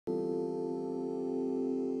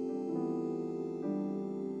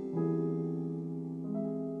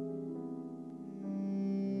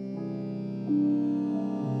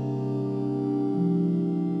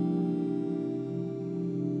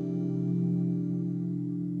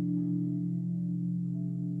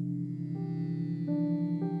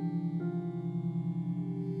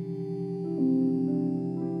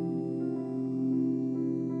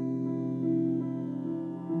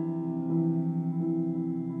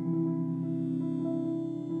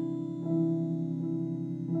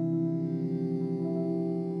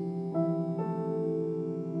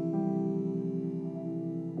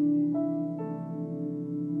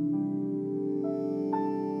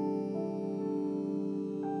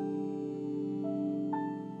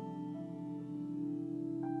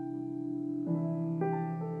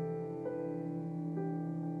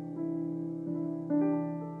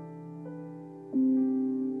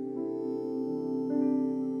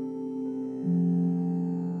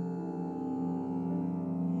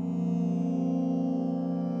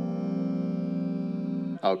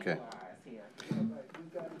Okay.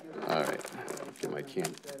 All right. Get my can.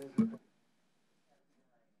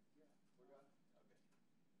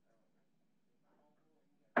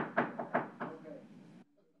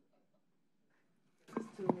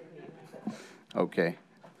 Okay.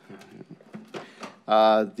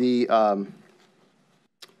 The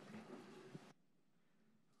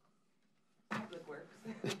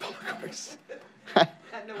Public Works.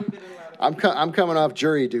 I'm coming off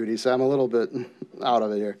jury duty, so I'm a little bit out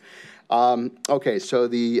of it here. Okay, so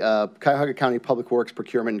the Cuyahoga County Public Works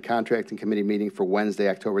Procurement and Contracting Committee meeting for Wednesday,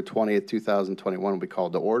 October 20th, 2021 will be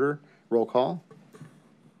called to order. Roll call.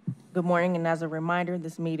 Good morning, and as a reminder,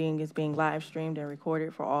 this meeting is being live streamed and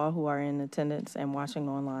recorded for all who are in attendance and watching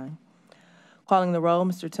online. Calling the roll,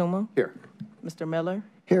 Mr. Tuma. Here. Mr. Miller.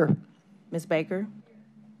 Here. Ms. Baker.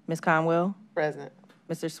 Ms. Conwell. Present.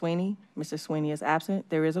 Mr. Sweeney. Mr. Sweeney is absent.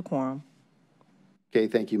 There is a quorum. Okay,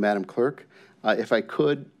 thank you, Madam Clerk. If I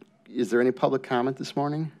could, is there any public comment this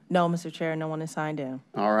morning? No, Mr. Chair, no one is signed in.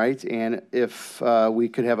 All right, and if we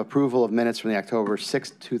could have approval of minutes from the October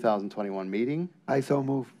 6th, 2021 meeting. I so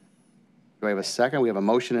move. Do I have a second? We have a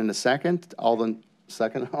motion and a second. All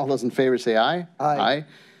those in favor say aye. Aye. Aye.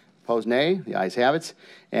 Opposed, nay. The ayes have it.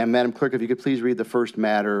 And Madam Clerk, if you could please read the first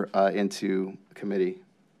matter into committee,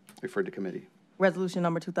 referred to committee. Resolution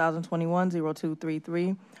number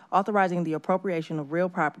 2021-0233, authorizing the appropriation of real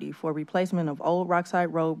property for replacement of Old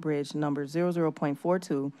Rockside Road Bridge number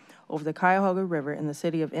 00.42 over the Cuyahoga River in the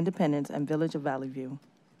city of Independence and Village of Valley View.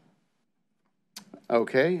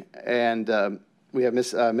 Okay, and we have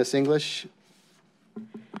Miss English.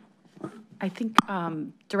 I think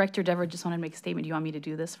Director Dever just wanted to make a statement. Do you want me to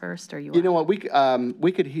do this first, or you? You know what? We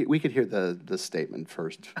could hear the statement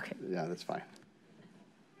first. Okay. Yeah, that's fine.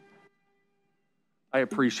 I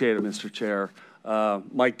appreciate it, Mr. Chair.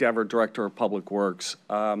 Mike Dever, Director of Public Works.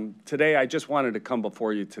 Today, I just wanted to come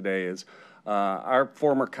before you today as our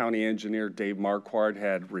former county engineer, Dave Marquardt,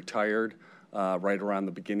 had retired right around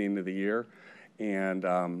the beginning of the year. And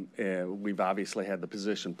we've obviously had the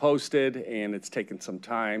position posted, and it's taken some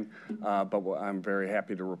time, but I'm very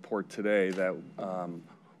happy to report today that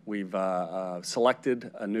we've selected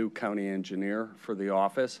a new county engineer for the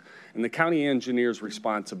office. And the county engineer's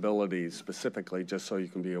responsibilities, specifically, just so you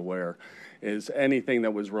can be aware, is anything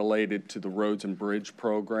that was related to the roads and bridge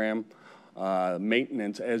program,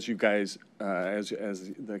 maintenance. As you guys, as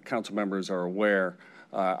the council members are aware,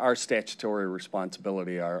 our statutory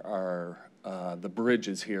responsibility are the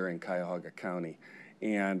bridges here in Cuyahoga County.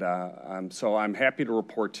 And so I'm happy to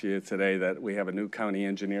report to you today that we have a new county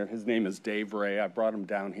engineer. His name is Dave Ray. I brought him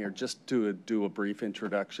down here just to do a brief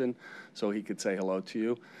introduction so he could say hello to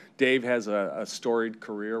you. Dave has a storied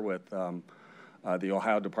career with the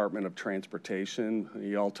Ohio Department of Transportation.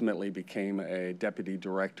 He ultimately became a deputy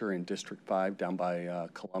director in District 5 down by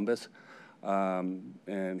Columbus.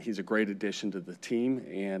 And he's a great addition to the team,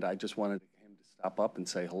 and I just wanted him to stop up and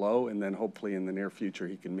say hello, and then hopefully in the near future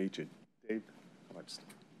he can meet you. Dave?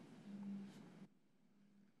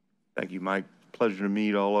 Thank you, Mike. Pleasure to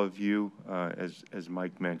meet all of you. As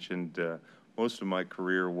Mike mentioned, most of my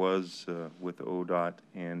career was with ODOT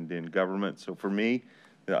and in government. So for me,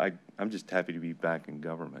 I'm just happy to be back in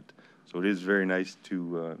government. So it is very nice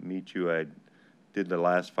to meet you. I did the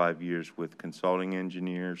last 5 years with consulting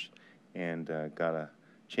engineers and got a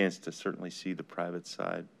chance to certainly see the private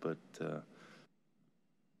side, but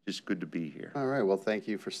just good to be here. All right. Well, thank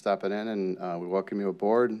you for stopping in, and we welcome you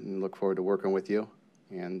aboard and look forward to working with you.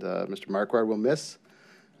 And Mr. Marquardt will miss,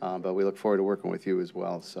 but we look forward to working with you as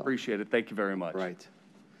well. So appreciate it. Thank you very much. Right.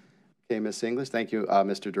 Okay, Ms. English. Thank you,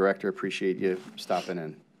 Mr. Director. Appreciate you stopping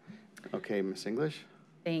in. Okay, Ms. English.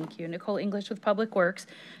 Thank you. Nicole English with Public Works.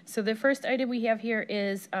 So the first item we have here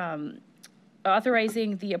is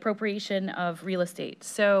authorizing the appropriation of real estate.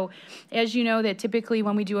 So as you know, that typically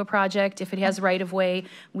when we do a project, if it has right-of-way,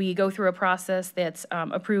 we go through a process that's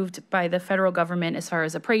approved by the federal government as far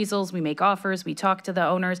as appraisals. We make offers, we talk to the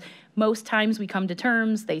owners. Most times we come to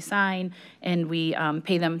terms, they sign, and we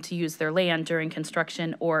pay them to use their land during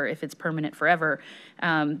construction, or if it's permanent forever.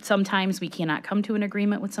 Sometimes we cannot come to an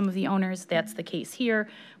agreement with some of the owners. That's the case here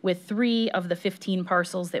with 3 of the 15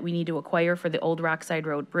 parcels that we need to acquire for the Old Rockside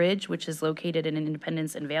Road Bridge, which is located in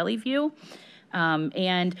Independence and Valley View.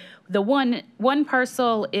 And the one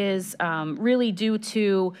parcel is really due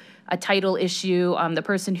to a title issue. The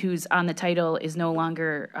person who's on the title is no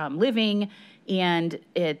longer living, and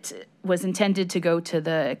it was intended to go to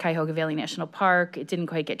the Cuyahoga Valley National Park. It didn't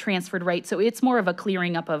quite get transferred right. So it's more of a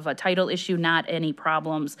clearing up of a title issue, not any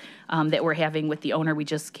problems that we're having with the owner. We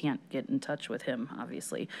just can't get in touch with him,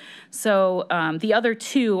 obviously. So the other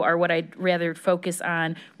two are what I'd rather focus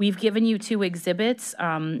on. We've given you two exhibits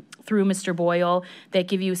through Mr. Boyle that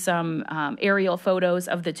give you some aerial photos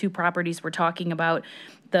of the two properties we're talking about.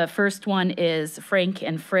 The first one is Frank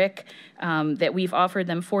and Frick, that we've offered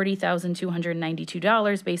them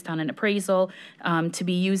 $40,292 based on an appraisal to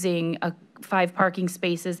be using 5 parking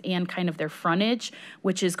spaces and kind of their frontage,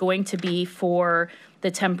 which is going to be for the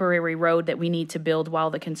temporary road that we need to build while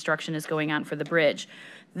the construction is going on for the bridge.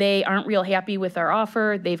 They aren't real happy with our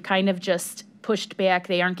offer. They've kind of just pushed back.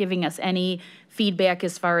 They aren't giving us any feedback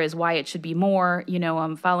as far as why it should be more. You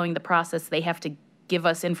know, following the process, they have to give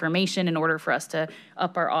us information in order for us to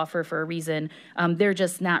up our offer for a reason. They're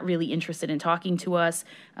just not really interested in talking to us.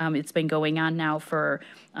 It's been going on now for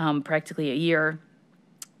practically a year.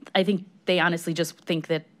 I think they honestly just think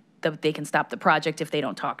that they can stop the project if they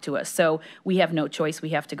don't talk to us. So we have no choice.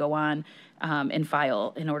 We have to go on and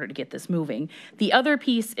file in order to get this moving. The other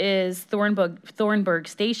piece is Thornburg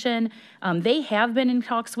Station. They have been in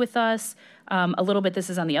talks with us a little bit. This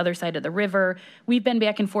is on the other side of the river. We've been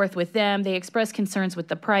back and forth with them. They expressed concerns with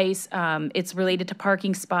the price. It's related to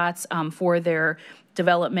parking spots for their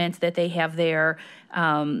development that they have there.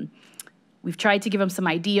 We've tried to give them some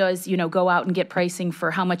ideas, you know, go out and get pricing for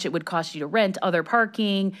how much it would cost you to rent other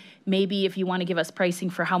parking. Maybe if you want to give us pricing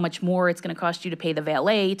for how much more it's going to cost you to pay the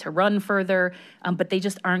valet to run further, but they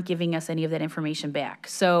just aren't giving us any of that information back.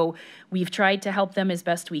 So we've tried to help them as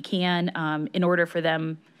best we can in order for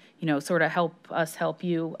them, you know, sort of help us help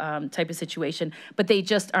you type of situation. But they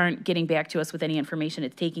just aren't getting back to us with any information.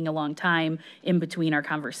 It's taking a long time in between our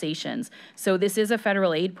conversations. So this is a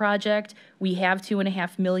federal aid project. We have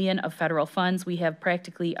 $2.5 million of federal funds. We have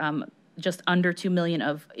practically just under $2 million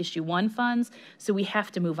of issue 1 funds. So we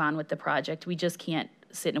have to move on with the project. We just can't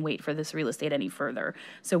sit and wait for this real estate any further.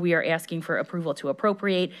 So we are asking for approval to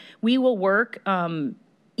appropriate. We will work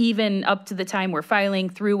even up to the time we're filing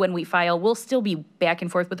through when we file. We'll still be back and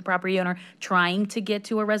forth with the property owner trying to get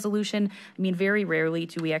to a resolution. I mean, very rarely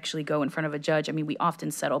do we actually go in front of a judge. I mean, we often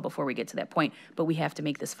settle before we get to that point, but we have to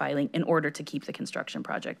make this filing in order to keep the construction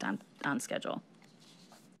project on schedule.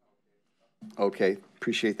 Okay,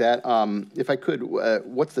 appreciate that. If I could,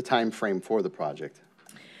 what's the time frame for the project?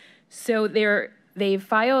 So they've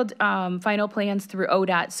filed final plans through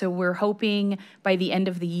ODOT, so we're hoping by the end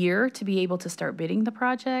of the year to be able to start bidding the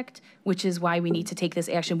project, which is why we need to take this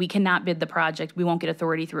action. We cannot bid the project. We won't get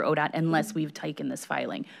authority through ODOT unless we've taken this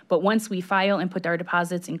filing. But once we file and put our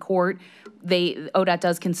deposits in court, ODOT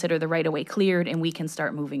does consider the right-of-way cleared, and we can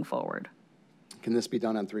start moving forward. Can this be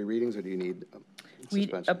done on 3 readings, or do you need suspension?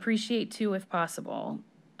 We'd appreciate 2 if possible.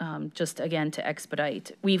 Just again to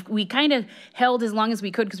expedite. We kind of held as long as we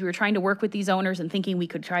could because we were trying to work with these owners and thinking we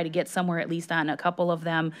could try to get somewhere at least on a couple of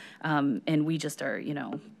them, and we just are, you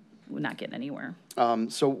know, we're not getting anywhere.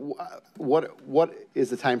 So what is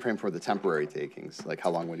the time frame for the temporary takings? Like how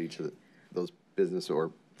long would each of those business or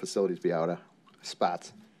facilities be out of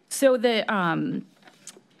spots? So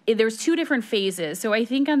there's 2 different phases. So I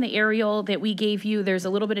think on the aerial that we gave you, there's a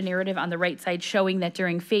little bit of narrative on the right side showing that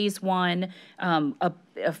during phase 1,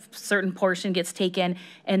 a certain portion gets taken,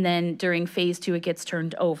 and then during phase 2, it gets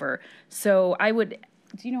turned over. So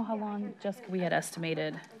do you know how long, Jessica, we had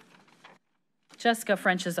estimated? Jessica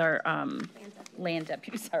French is our land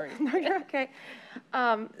deputy, sorry. No, you're okay.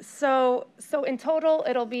 So in total,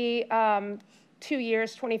 it'll be 2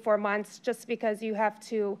 years, 24 months, just because you have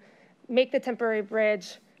to make the temporary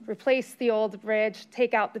bridge, replace the old bridge,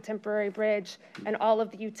 take out the temporary bridge, and all of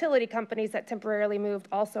the utility companies that temporarily moved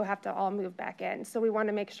also have to all move back in. So we want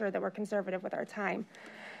to make sure that we're conservative with our time.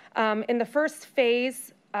 In the first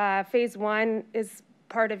phase, phase 1 is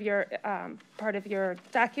part of your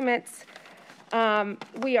documents.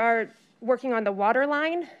 We are working on the water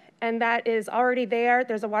line, and that is already there.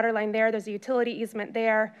 There's a water line there. There's a utility easement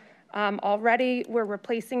there. Already, we're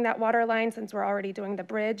replacing that water line since we're already doing the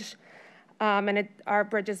bridge. And our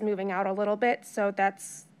bridge is moving out a little bit, so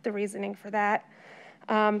that's the reasoning for that.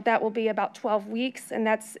 That will be about 12 weeks, and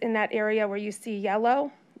that's in that area where you see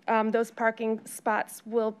yellow. Those parking spots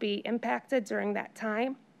will be impacted during that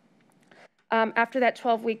time. After that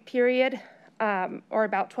 12-week period, or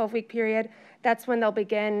about 12-week period, that's when they'll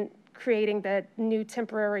begin creating the new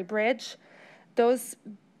temporary bridge. Those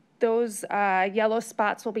yellow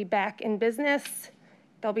spots will be back in business.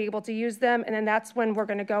 They'll be able to use them, and then that's when we're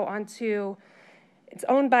going to go on to, it's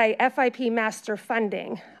owned by FIP Master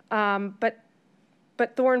Funding, but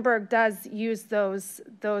but Thornburg does use those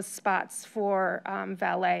spots for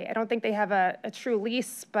valet. I don't think they have a true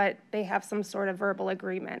lease, but they have some sort of verbal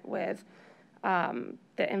agreement with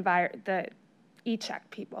the e-check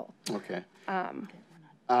people. Okay.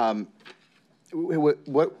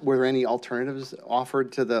 What were there any alternatives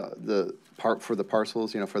offered to the part for the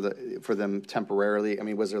parcels? You know, for them temporarily. I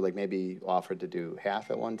mean, was there like maybe offered to do half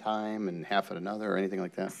at one time and half at another, or anything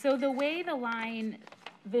like that? So the way the line,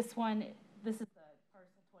 this is the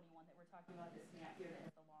parcel 21 that we're talking about. This map here that has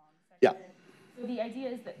the long section. Yeah. So the idea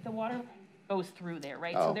is that the water goes through there,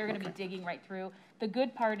 right? Oh, so they're going to be digging right through. The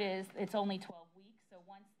good part is it's only 12 weeks. So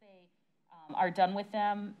once they are done with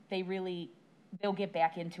them, they'll get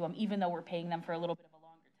back into them, even though we're paying them for a little bit of a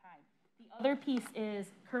longer time. The other piece is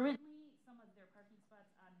currently some of their parking spots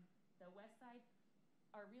on the west side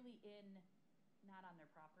are really not on their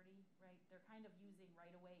property, right? They're kind of using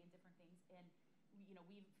right away and different things. And, you know,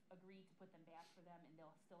 we've agreed to put them back for them and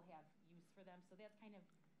they'll still have use for them. So that's kind of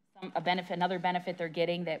another benefit they're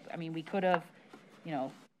getting that, I mean, we could have, you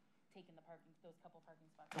know, taken those couple parking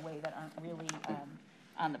spots away that aren't really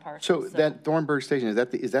on the parcel. So that Thornburg Station, is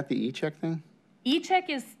that the e-check thing? E-check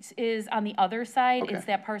is on the other side. Okay. It's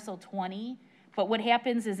that parcel 20. But what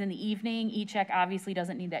happens is in the evening, E-check obviously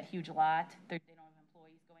doesn't need that huge lot. They don't have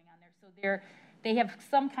employees going on there. So they have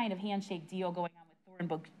some kind of handshake deal going on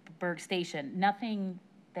with Thornburg Station. Nothing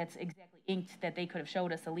that's exactly inked that they could have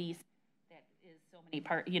showed us a lease that is so many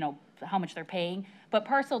how much they're paying. But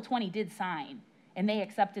parcel 20 did sign, and they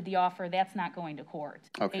accepted the offer. That's not going to court.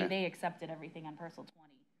 Okay. They accepted everything on parcel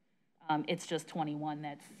 20. It's just 21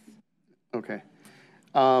 that's... Okay.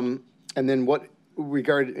 And then in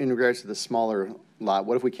regards to the smaller lot,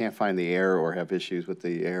 what if we can't find the air or have issues with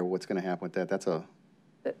the air? What's going to happen with that? That's for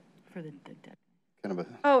the kind of a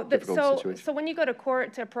difficult situation. So when you go to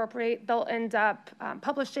court to appropriate, they'll end up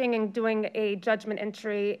publishing and doing a judgment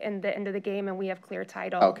entry in the end of the game, and we have clear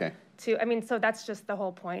title. Okay. So that's just the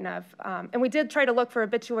whole point of, and we did try to look for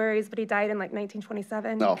obituaries, but he died in like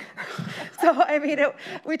 1927. No. So, I mean,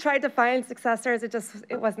 we tried to find successors.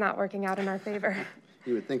 It was not working out in our favor.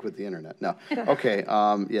 You would think with the internet. No. Okay.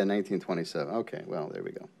 Yeah, 1927. Okay. Well, there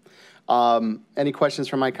we go. Any questions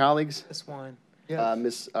from my colleagues? Just one.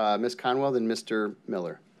 Miss Conwell, then Mr.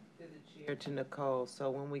 Miller. To the chair, to Nicole. So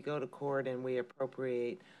when we go to court and we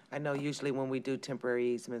appropriate, I know usually when we do temporary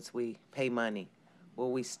easements, we pay money.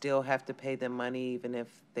 Will we still have to pay them money even if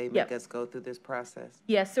they make us go through this process?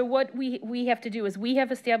 Yeah, so what we have to do is we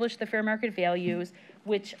have established the fair market values,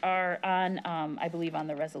 which are on, I believe, on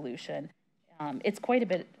the resolution. It's quite a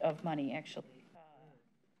bit of money, actually.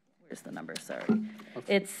 Where's the number? Sorry.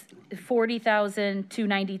 It's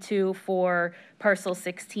 $40,292 for parcel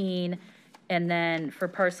 16, and then for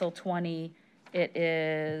parcel 20, it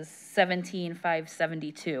is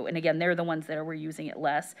 $17,572. And again, they're the ones that we're using it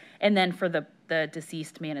less. And then for the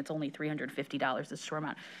deceased man, it's only $350, this short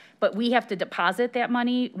amount. But we have to deposit that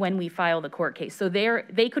money when we file the court case. So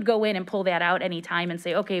they could go in and pull that out anytime and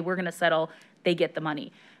say, okay, we're going to settle, they get the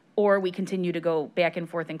money. Or we continue to go back and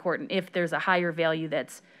forth in court. And if there's a higher value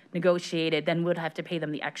that's negotiated, then we'd have to pay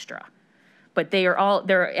them the extra. But they're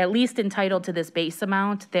at least entitled to this base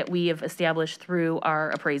amount that we have established through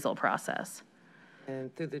our appraisal process.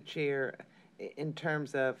 And through the chair, in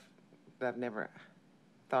terms of, I've never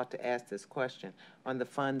thought to ask this question, on the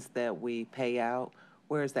funds that we pay out,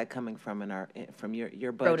 where is that coming from from your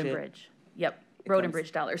budget? Road and Bridge. Yep. Road and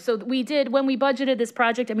Bridge dollars. So we did, when we budgeted this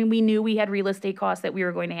project, I mean, we knew we had real estate costs that we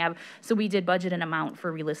were going to have, so we did budget an amount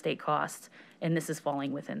for real estate costs, and this is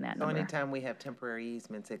falling within that number. So anytime we have temporary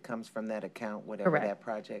easements, it comes from that account, whatever Correct. that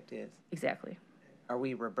project is? Exactly. Are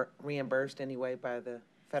we reimbursed anyway by the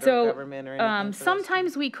federal government or anything?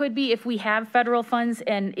 Sometimes we could be if we have federal funds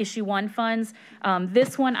and issue 1 funds.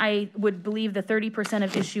 This one, I would believe the 30%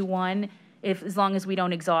 of issue 1, as long as we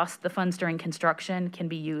don't exhaust the funds during construction, can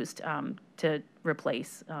be used to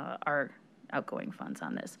replace our outgoing funds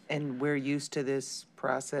on this. And we're used to this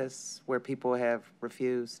process where people have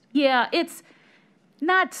refused? Yeah, it's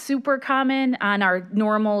not super common on our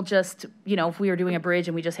normal just, if we were doing a bridge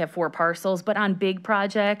and we just have 4 parcels, but on big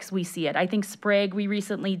projects, we see it. I think Sprague we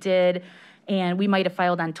recently did, and we might have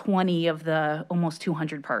filed on 20 of the almost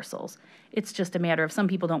 200 parcels. It's just a matter of some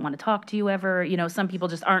people don't want to talk to you ever. Some people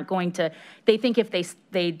just aren't going to, they think if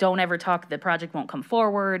they don't ever talk, the project won't come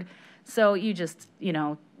forward. So you just,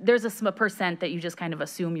 there's a percent that you just kind of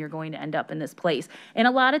assume you're going to end up in this place. And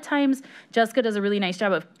a lot of times, Jessica does a really nice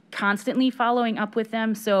job of constantly following up with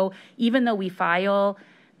them. So even though we file,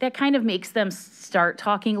 that kind of makes them start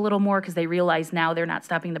talking a little more because they realize now they're not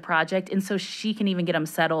stopping the project. And so she can even get them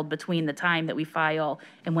settled between the time that we file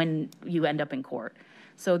and when you end up in court.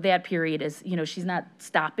 So that period is, she's not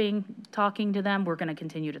stopping talking to them. We're going to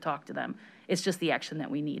continue to talk to them. It's just the action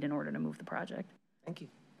that we need in order to move the project. Thank you.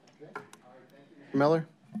 Miller?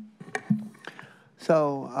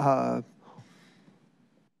 So,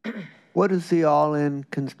 what is the all-in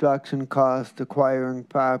construction cost, acquiring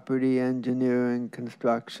property, engineering,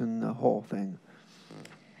 construction, the whole thing?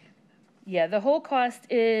 Yeah, the whole cost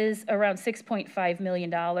is around $6.5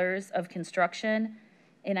 million of construction.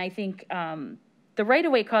 And I think the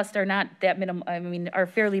right-of-way costs are not that minimal, are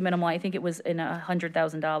fairly minimal. I think it was in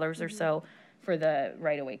 $100,000 or so for the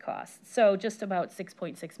right-of-way costs. So just about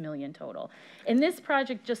 6.6 million total. In this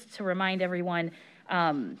project, just to remind everyone,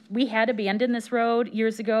 we had abandoned this road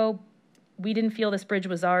years ago. We didn't feel this bridge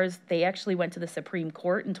was ours. They actually went to the Supreme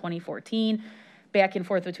Court in 2014, back and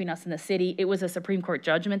forth between us and the city. It was a Supreme Court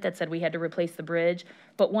judgment that said we had to replace the bridge.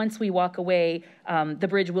 But once we walk away, the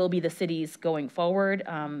bridge will be the city's going forward.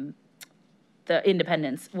 The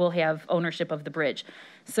independents will have ownership of the bridge.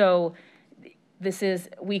 So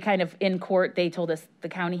we kind of, in court, they told us the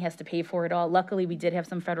county has to pay for it all. Luckily, we did have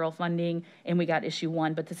some federal funding, and we got issue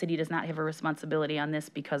 1, but the city does not have a responsibility on this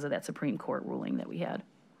because of that Supreme Court ruling that we had.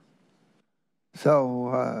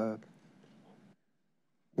 So,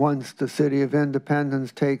 once the City of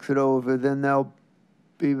Independence takes it over, then they'll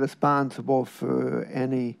be responsible for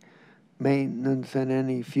any maintenance and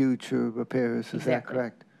any future repairs. Is that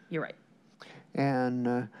correct? You're right.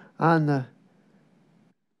 And on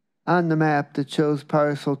the map that shows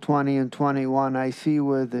parcel 20 and 21, I see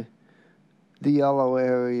where the yellow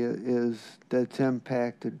area is that's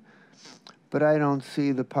impacted, but I don't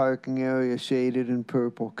see the parking area shaded in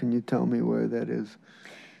purple. Can you tell me where that is?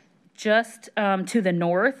 Just to the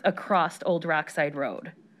north, across Old Rockside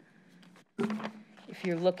Road. If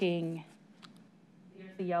you're looking,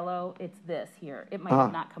 here's the yellow, it's this here. It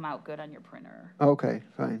might not come out good on your printer. Okay,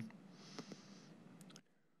 fine.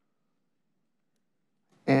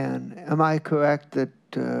 And am I correct that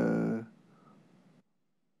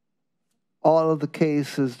all of the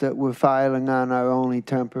cases that we're filing on are only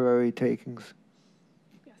temporary takings?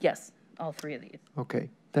 Yes, all 3 of these. Okay,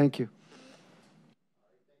 thank you.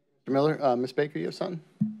 Mr. Miller, Ms. Baker, you have something?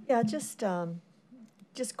 Yeah, just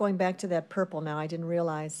going back to that purple now, I didn't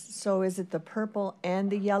realize. So is it the purple and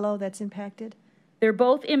the yellow that's impacted? They're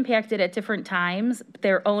both impacted at different times.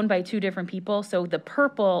 They're owned by 2 different people. So the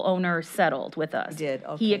purple owner settled with us. He did,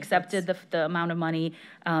 okay. He accepted the amount of money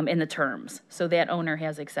in the terms. So that owner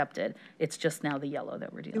has accepted. It's just now the yellow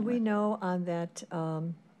that we're dealing with. Do we know on that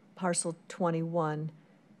parcel 21,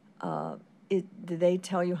 did they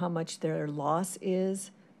tell you how much their loss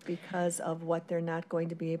is because of what they're not going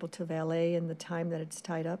to be able to valet in the time that it's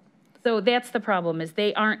tied up? So that's the problem, is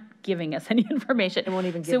they aren't giving us any information. They won't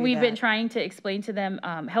even give So you we've that. been trying to explain to them,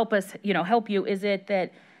 help us, help you. Is it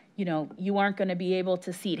that, you aren't going to be able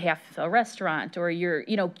to seat half a restaurant, or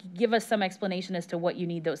give us some explanation as to what you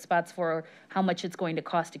need those spots for, or how much it's going to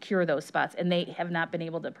cost to cure those spots. And they have not been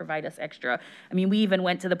able to provide us extra. We even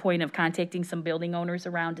went to the point of contacting some building owners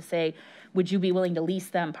around to say, would you be willing to lease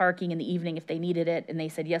them parking in the evening if they needed it? And they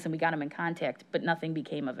said yes, and we got them in contact, but nothing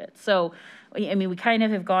became of it. So, we kind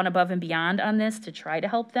of have gone above and beyond on this to try to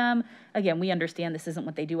help them. Again, we understand this isn't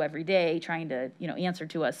what they do every day, trying to, answer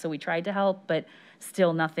to us. So we tried to help, but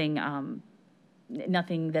still nothing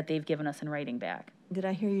that they've given us in writing back. Did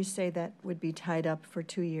I hear you say that would be tied up for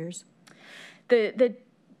 2 years? The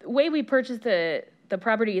way we purchased the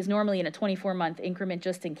property is normally in a 24-month increment,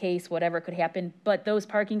 just in case whatever could happen. But those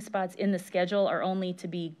parking spots in the schedule are only to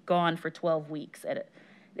be gone for 12 weeks.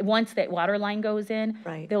 Once that water line goes in,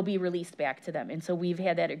 right, they'll be released back to them. And so we've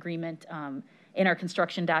had that agreement in our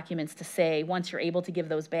construction documents to say, once you're able to give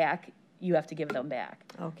those back, you have to give them back.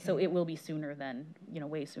 Okay. So it will be sooner than,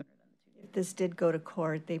 way sooner than. If this did go to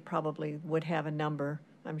court, they probably would have a number,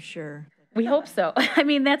 I'm sure. We hope so.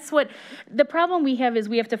 That's what the problem we have is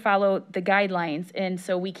we have to follow the guidelines. And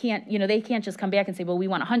so we can't, they can't just come back and say, well, we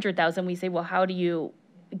want 100,000. We say, well, how do you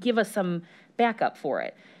give us some backup for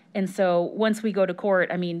it? And so once we go to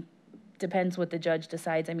court, depends what the judge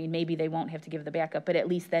decides. Maybe they won't have to give the backup, but at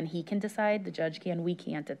least then he can decide. The judge can. We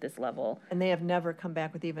can't at this level. And they have never come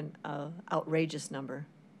back with even an outrageous number.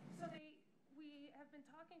 So we have been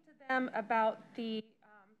talking to them about they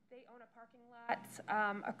own a parking lot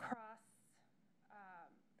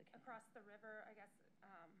across the river, I guess,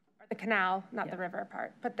 or the canal, not the river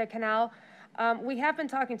part, but the canal. We have been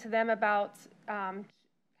talking to them about kind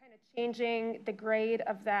of changing the grade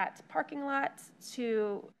of that parking lot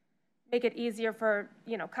to make it easier for,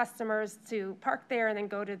 customers to park there and then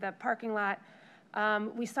go to the parking lot.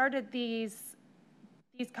 We started these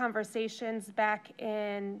conversations back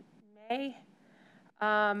in May.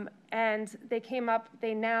 And they came up,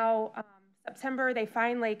 they now, September, they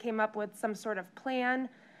finally came up with some sort of plan,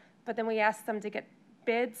 but then we asked them to get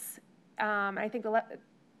bids. I think they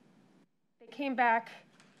came back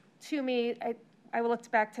to me, I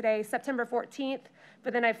looked back today, September 14th,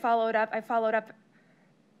 but then I followed up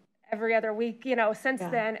every other week, since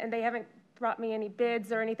then, and they haven't brought me any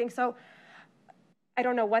bids or anything. So I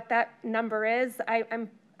don't know what that number is. I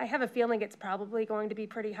have a feeling it's probably going to be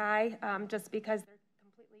pretty high, just because they're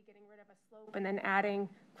completely getting rid of a slope and then adding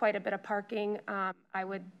quite a bit of parking. I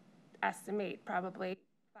would estimate probably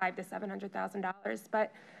 $500,000 to $700,000,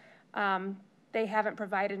 but they haven't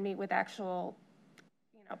provided me with actual,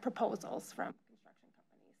 proposals from construction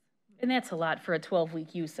companies. And that's a lot for a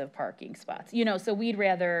 12-week use of parking spots. So we'd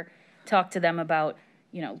rather talk to them about,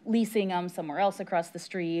 leasing them somewhere else across the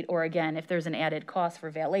street, or again, if there's an added cost for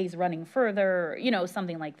valets running further,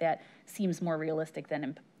 something like that seems more realistic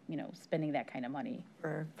than, spending that kind of money.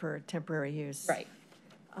 For temporary use. Right.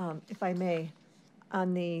 If I may,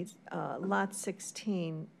 on the lot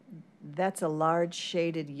 16, that's a large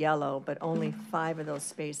shaded yellow, but only 5 of those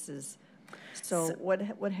spaces. So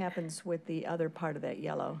what happens with the other part of that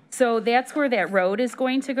yellow? So that's where that road is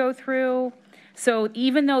going to go through. So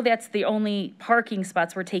even though that's the only parking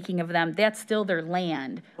spots we're taking of them, that's still their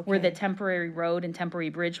land, where the temporary road and temporary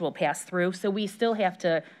bridge will pass through. So we still have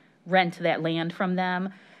to rent that land from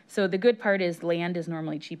them. So the good part is land is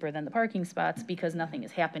normally cheaper than the parking spots because nothing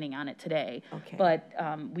is happening on it today. Okay. But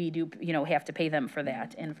we do, have to pay them for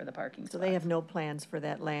that and for the parking spots. So they have no plans for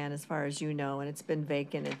that land as far as you know, and it's been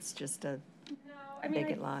vacant. It's just a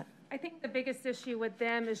vacant lot. I think the biggest issue with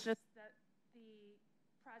them is just that the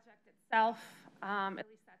project itself, at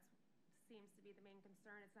least that seems to be the main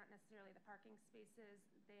concern. It's not necessarily the parking spaces.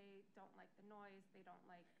 They don't like the noise. They don't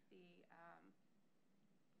like the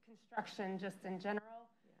construction just in general.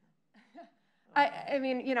 I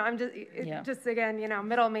mean, I'm just again,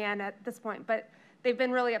 middleman at this point, but they've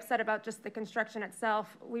been really upset about just the construction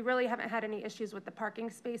itself. We really haven't had any issues with the parking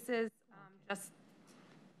spaces, just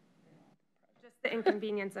the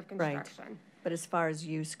inconvenience of construction. Right. But as far as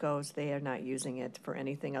use goes, they are not using it for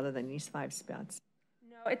anything other than these 5 spots.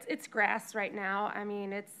 No, it's grass right now. I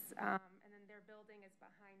mean, it's and then their building is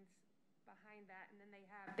behind that, and then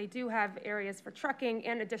they do have areas for trucking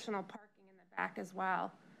and additional parking in the back as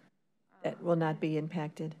well. That will not be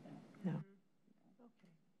impacted? No. Okay.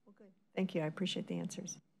 Well, good. Thank you. I appreciate the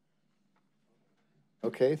answers.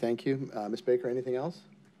 Okay, thank you. Ms. Baker, anything else?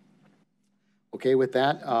 Okay, with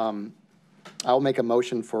that, I'll make a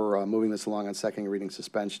motion for moving this along on second reading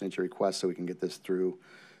suspension at your request so we can get this through,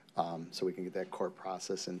 so we can get that court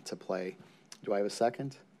process into play. Do I have a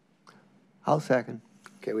second? I'll second.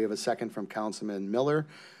 Okay, we have a second from Councilman Miller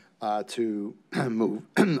to move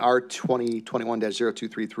R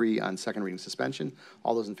 2021-0233 on second reading suspension.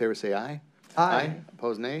 All those in favor say aye. Aye.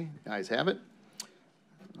 Opposed, nay. The ayes have it.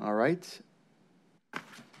 All right.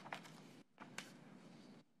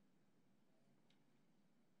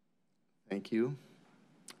 Thank you.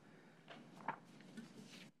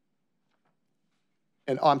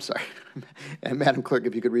 And, I'm sorry. And Madam Clerk,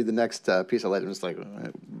 if you could read the next piece of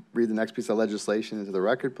legislation, read the next piece of legislation into the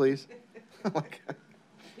record, please.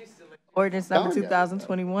 Ordinance number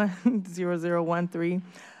 2021-0013,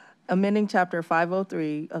 amending Chapter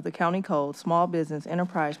 503 of the County Code, Small Business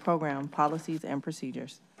Enterprise Program Policies and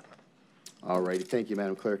Procedures. All righty. Thank you,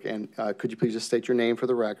 Madam Clerk. And could you please just state your name for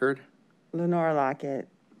the record? Lenore Lockett,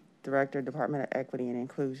 Director, Department of Equity and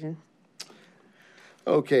Inclusion.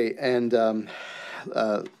 Okay, and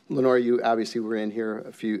Lenore, you obviously were in here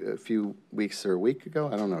a few weeks or a week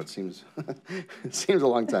ago. I don't know. It seems it seems a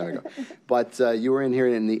long time ago, but you were in here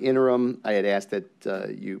in the interim. I had asked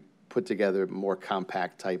that you put together a more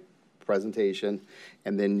compact type presentation,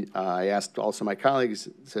 and then I asked also my colleagues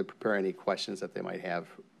to prepare any questions that they might have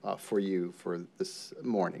for you for this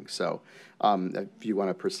morning. So, if you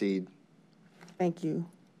want to proceed. Thank you.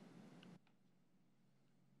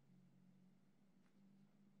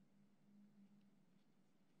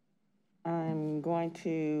 I'm going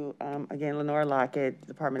to, again, Lenore Lockett,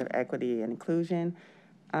 Department of Equity and Inclusion.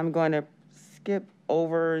 I'm going to skip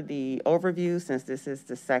over the overview since this is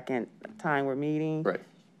the second time we're meeting. Right.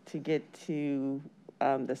 To get to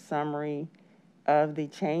the summary of the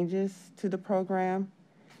changes to the program.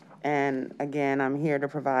 And again, I'm here to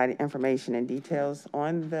provide information and details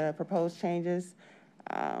on the proposed changes.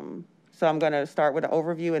 So I'm going to start with an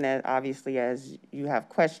overview, and then obviously as you have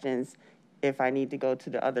questions, if I need to go to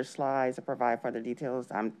the other slides or provide further details,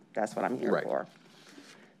 that's what I'm here for.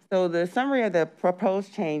 So the summary of the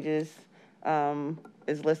proposed changes are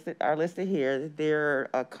listed here. They're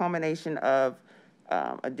a combination of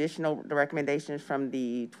additional recommendations from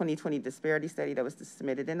the 2020 disparity study that was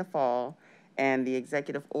submitted in the fall, and the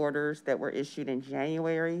executive orders that were issued in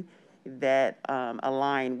January that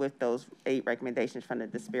align with those 8 recommendations from the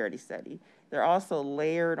disparity study. They're also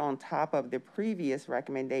layered on top of the previous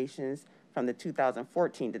recommendations from the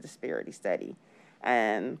 2014 disparity study.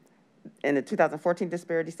 And in the 2014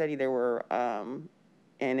 disparity study, there were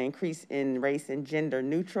an increase in race and gender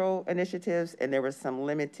neutral initiatives, and there was some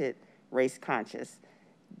limited race conscious.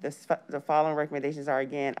 The following recommendations are,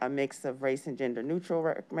 again, a mix of race and gender neutral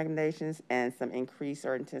recommendations and some increased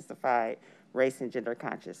or intensified race and gender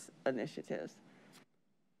conscious initiatives.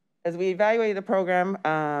 As we evaluated the program,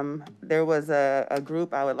 there was a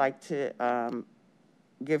group I would like to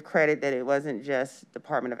give credit that it wasn't just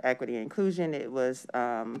Department of Equity and Inclusion. It was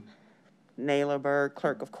Naylor Berg,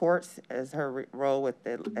 Clerk of Courts, as her role with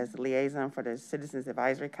as the liaison for the Citizens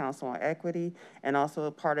Advisory Council on Equity. And also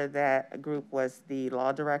a part of that group was the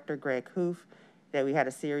Law Director, Greg Hoof, that we had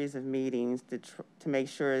a series of meetings to make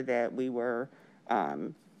sure that we were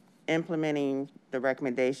implementing the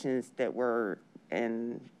recommendations that were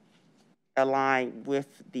aligned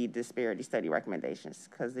with the disparity study recommendations,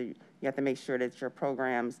 because you have to make sure that your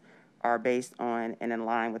programs are based on and in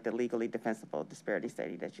line with the legally defensible disparity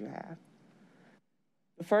study that you have.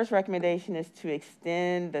 The first recommendation is to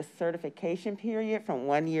extend the certification period from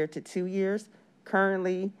 1 year to 2 years.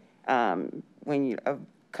 Currently, when a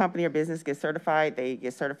company or business gets certified, they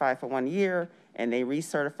get certified for 1 year and they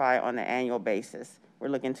recertify on an annual basis. We're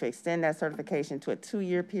looking to extend that certification to a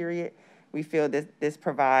 2-year period. We feel that this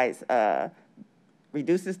provides,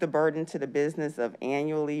 reduces the burden to the business of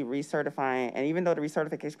annually recertifying. And even though the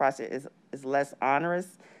recertification process is less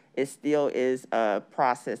onerous, it still is a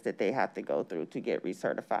process that they have to go through to get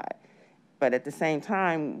recertified. But at the same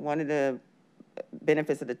time, one of the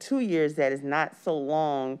benefits of the 2 years that is not so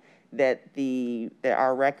long that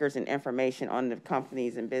our records and information on the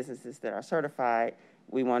companies and businesses that are certified,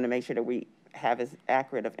 we want to make sure that we have as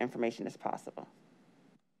accurate of information as possible.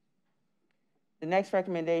 The next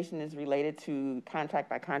recommendation is related to contract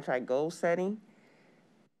by contract goal setting.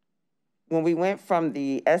 When we went from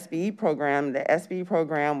the SBE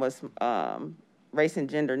program was race and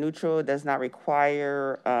gender neutral. It does not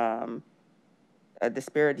require a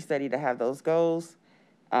disparity study to have those goals.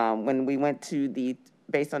 When we went to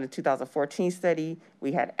based on the 2014 study,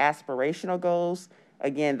 we had aspirational goals.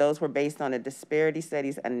 Again, those were based on a disparity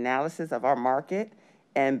studies analysis of our market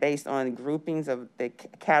and based on groupings of the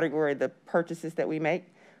category of the purchases that we make.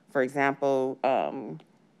 For example,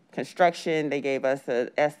 construction, they gave us an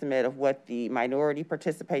estimate of what the minority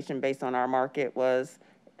participation based on our market was,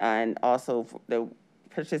 and also the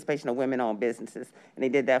participation of women-owned businesses. And they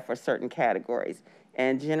did that for certain categories.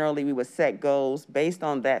 And generally, we would set goals based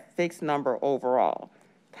on that fixed number overall.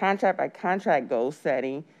 Contract by contract goal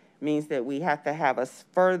setting means that we have to have a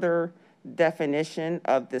further definition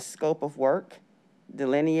of the scope of work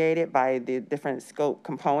delineated by the different scope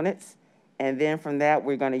components. And then from that,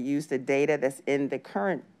 we're going to use the data that's in the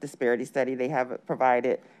current disparity study. They have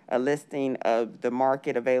provided a listing of the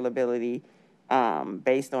market availability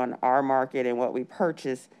based on our market and what we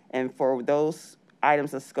purchase. And for those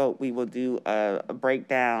items of scope, we will do a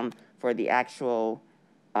breakdown for the actual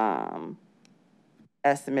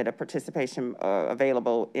estimate of participation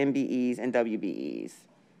available MBEs and WBEs.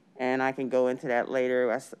 And I can go into that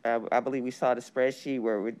later. I believe we saw the spreadsheet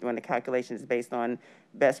where we're doing the calculations based on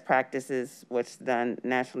best practices, what's done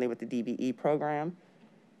nationally with the DBE program.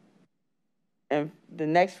 And the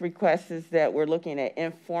next request is that we're looking at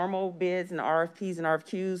informal bids and RFPs and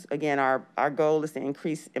RFQs. Again, our goal is to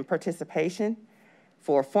increase in participation.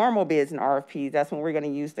 For formal bids and RFPs, that's when we're going to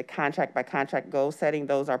use the contract by contract goal setting.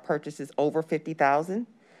 Those are purchases over $50,000.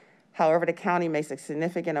 However, the county makes a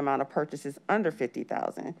significant amount of purchases under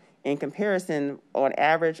 $50,000. In comparison, on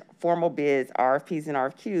average, formal bids, RFPs, and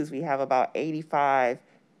RFQs, we have about 85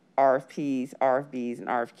 RFPs, RFBs, and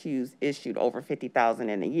RFQs issued over $50,000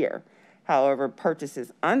 in a year. However,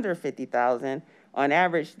 purchases under $50,000, on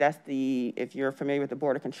average, that's if you're familiar with the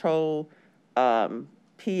Board of Control PO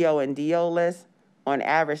and DO list, on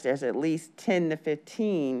average, there's at least 10 to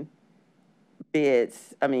 15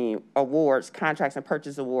 awards, contracts and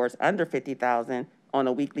purchase awards under $50,000 on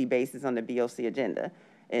a weekly basis on the BOC agenda.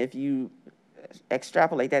 And if you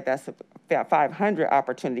extrapolate that, that's 500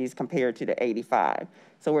 opportunities compared to the 85.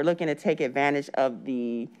 So we're looking to take advantage of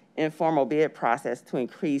the informal bid process to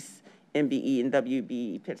increase MBE and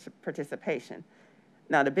WBE participation.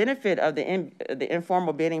 Now, the benefit of the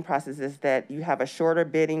informal bidding process is that you have a shorter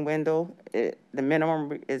bidding window. The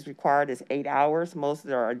minimum is required is 8 hours. Most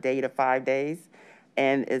are a day to 5 days.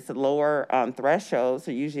 And it's a lower threshold,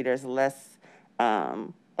 so usually there's less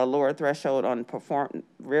a lower threshold on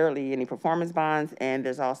rarely any performance bonds, and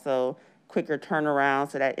there's also quicker turnaround,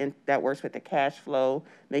 so that works with the cash flow,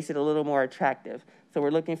 makes it a little more attractive. So we're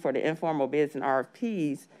looking for the informal bids and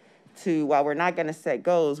RFPs to, while we're not going to set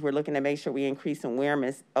goals, we're looking to make sure we increase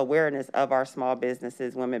awareness of our small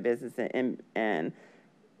businesses, women businesses, and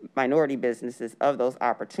minority businesses of those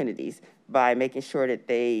opportunities by making sure that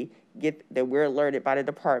that we're alerted by the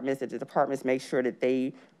departments, that the departments make sure that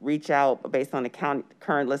they reach out based on the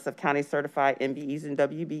current list of county certified MBEs and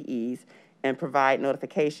WBEs and provide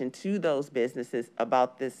notification to those businesses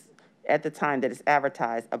about this at the time that it's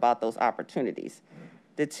advertised about those opportunities.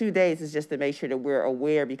 The 2 days is just to make sure that we're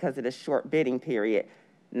aware because of the short bidding period.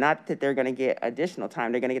 Not that they're going to get additional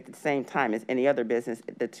time. They're going to get the same time as any other business.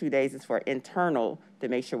 The 2 days is for internal to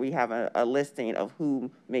make sure we have a listing of who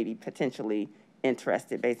may be potentially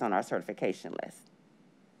interested based on our certification list.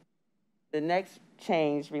 The next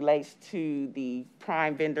change relates to the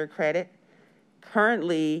prime vendor credit.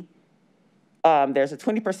 Currently, there's a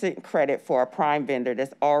 20% credit for a prime vendor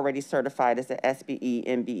that's already certified as an SBE,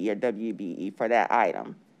 MBE, or WBE for that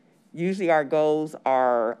item. Usually our goals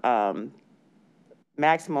are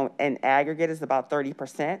maximum in aggregate is about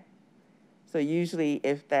 30%. So usually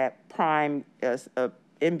if that prime is a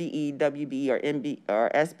MBE, WBE, or MB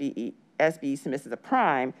or SBE submits as a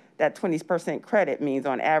prime, that 20% credit means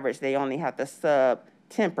on average they only have to sub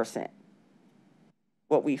 10%.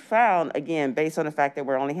 What we found, again, based on the fact that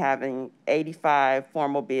we're only having 85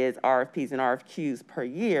 formal bids, RFPs, and RFQs per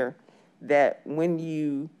year, that when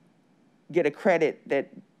you get a credit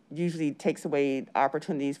that usually takes away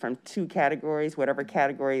opportunities from 2 categories, whatever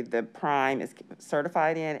category the prime is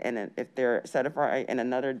certified in, and if they're certified in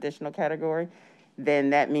another additional category, then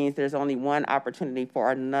that means there's only one opportunity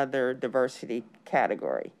for another diversity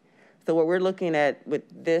category. So what we're looking at with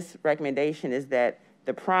this recommendation is that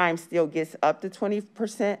the prime still gets up to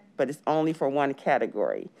 20%, but it's only for one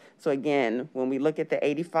category. So again, when we look at the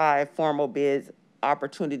 85 formal bids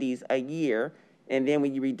opportunities a year, and then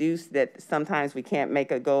when you reduce that, sometimes we can't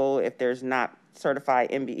make a goal if there's not certified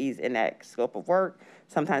MBEs in that scope of work.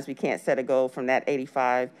 Sometimes we can't set a goal from that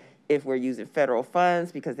 85 if we're using federal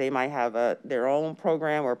funds because they might have their own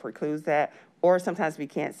program or precludes that. Or sometimes we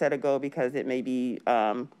can't set a goal because it may be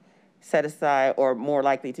set aside or more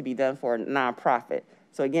likely to be done for a nonprofit.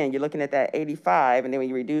 So again, you're looking at that 85, and then when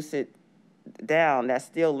you reduce it down, that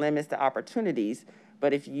still limits the opportunities.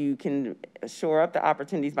 But if you can shore up the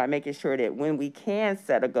opportunities by making sure that when we can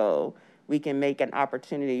set a goal, we can make an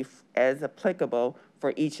opportunity as applicable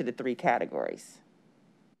for each of the 3 categories.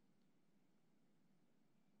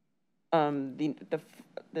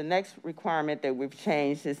 The next requirement that we've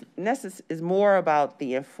changed is more about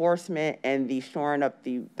the enforcement and the shoring up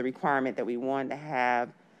the requirement that we want to have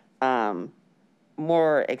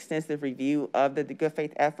more extensive review of the good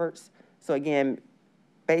faith efforts. So again,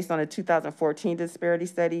 based on a 2014 disparity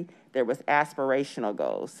study, there was aspirational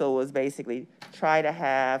goals. So it was basically try to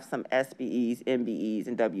have some SBEs, MBEs,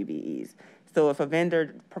 and WBEs. So if a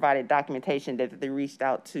vendor provided documentation that they reached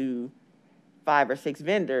out to 5 or 6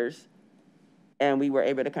 vendors, and we were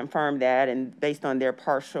able to confirm that, and based on their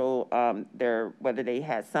partial, whether they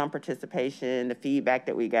had some participation, the feedback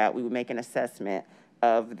that we got, we would make an assessment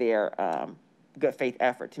of their good faith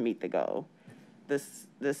effort to meet the goal. This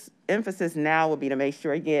emphasis now will be to make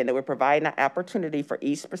sure, again, that we're providing an opportunity for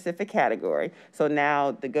each specific category. So now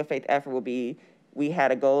the good faith effort will be, we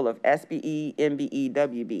had a goal of SBE, MBE,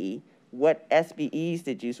 WBE. What SBEs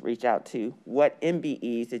did you reach out to? What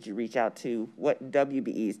MBEs did you reach out to? What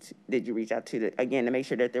WBEs did you reach out to? Again, to make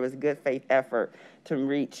sure that there was a good faith effort to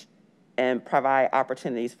reach and provide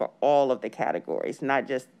opportunities for all of the categories, not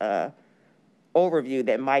just a overview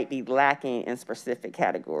that might be lacking in specific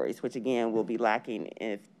categories, which again will be lacking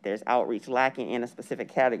if there's outreach lacking in a specific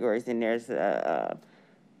categories, then there's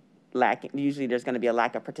usually there's going to be a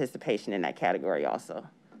lack of participation in that category also.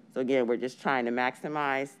 So again, we're just trying to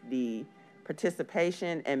maximize the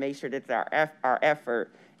participation and make sure that our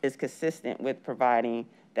effort is consistent with providing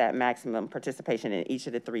that maximum participation in each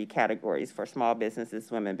of the 3 categories for small businesses,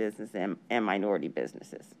 women businesses, and minority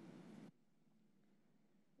businesses.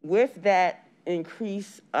 With that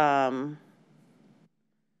increased analysis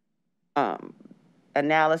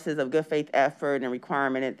of good faith effort and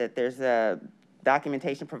requirement that there's a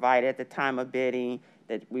documentation provided at the time of bidding,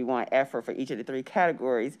 that we want effort for each of the 3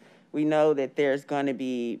 categories, we know that there's going to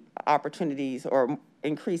be opportunities or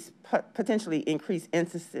potentially increased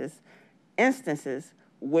instances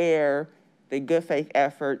where the good faith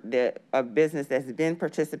effort that a business that's been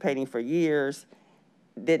participating for years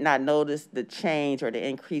did not notice the change or the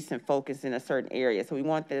increase in focus in a certain area. So we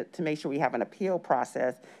want to make sure we have an appeal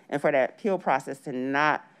process, and for that appeal process to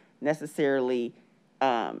not necessarily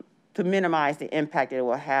to minimize the impact it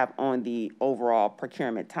will have on the overall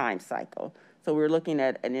procurement time cycle. So we're looking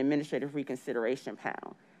at an administrative reconsideration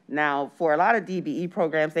panel. Now, for a lot of DBE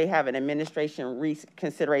programs, they have an administration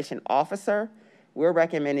reconsideration officer. We're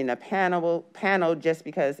recommending a panel just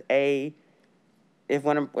because if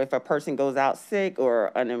a person goes out sick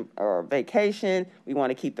or vacation, we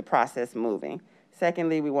want to keep the process moving.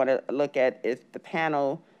 Secondly, we want to look at if the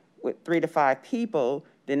panel with 3 to 5 people,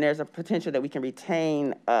 then there's a potential that we can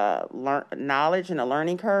retain knowledge and a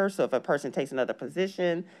learning curve. So if a person takes another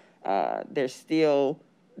position, it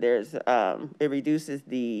reduces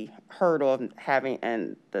the hurdle of having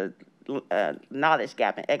and the knowledge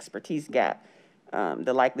gap and expertise gap.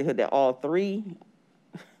 The likelihood that all 3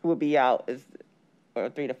 will be out or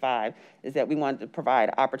 3 to 5 is that we want to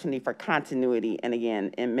provide opportunity for continuity and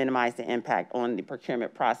again, and minimize the impact on the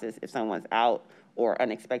procurement process if someone's out or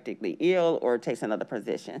unexpectedly ill or takes another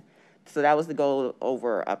position. So that was the goal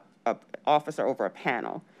over a officer over a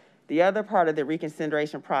panel. The other part of the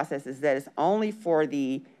reconsideration process is that it's only for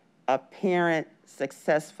the apparent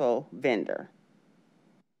successful vendor.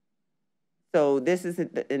 So this is,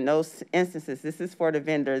 in those instances, this is for the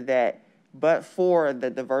vendor that, but for the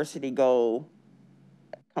diversity goal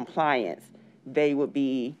compliance, they would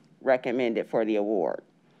be recommended for the award.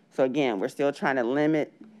 So again, we're still trying to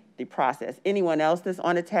limit the process. Anyone else that's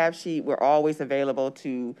on the tab sheet, we're always available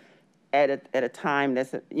to, at a time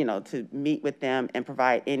that's, to meet with them and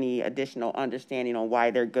provide any additional understanding on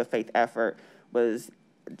why their good faith effort was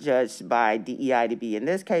judged by DEI to be in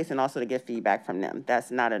this case, and also to get feedback from them.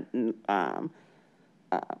 That's not an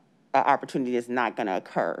opportunity that's not going to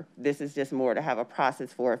occur. This is just more to have a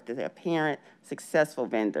process for if the apparent successful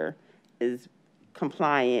vendor is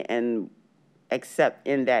compliant and accept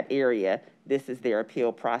in that area, this is their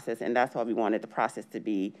appeal process, and that's why we wanted the process to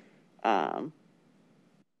be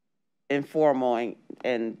informal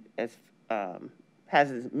and as has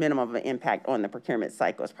as minimum of an impact on the procurement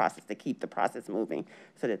cycles process to keep the process moving.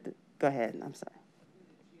 So that go ahead, I'm sorry.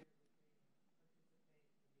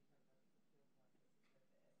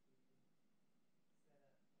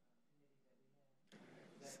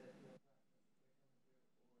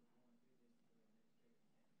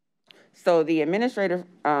 So the administrative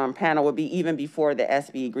panel will be even before the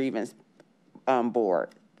SB grievance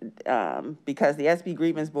board, because the SB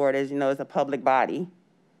grievance board, as you know, is a public body.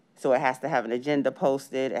 So it has to have an agenda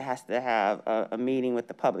posted. It has to have a meeting with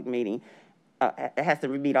the public meeting. It has to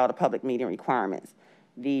meet all the public meeting requirements.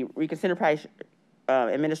 The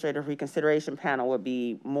administrative reconsideration panel would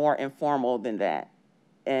be more informal than that.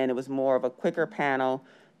 And it was more of a quicker panel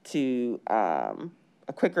to a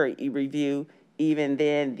quicker review. Even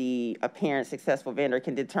then, the apparent successful vendor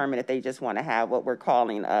can determine if they just want to have what we're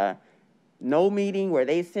calling a no meeting, where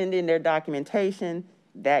they send in their documentation,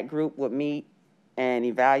 that group would meet and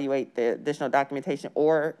evaluate the additional documentation,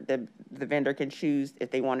 or the vendor can choose if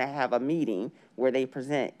they want to have a meeting where they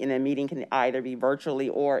present, and a meeting can either be virtually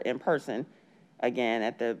or in person, again,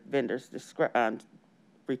 at the vendor's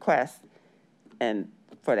request, and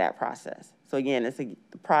for that process. So again, the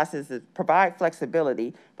process is provide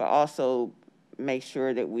flexibility, but also make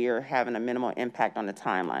sure that we are having a minimal impact on the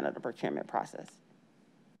timeline of the procurement process.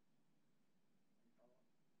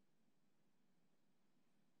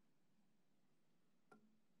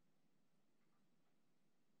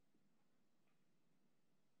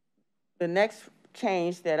 The next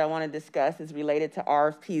change that I want to discuss is related to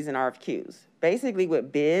RFPs and RFQs. Basically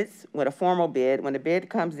with bids, with a formal bid, when the bid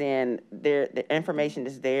comes in, the information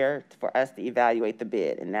is there for us to evaluate the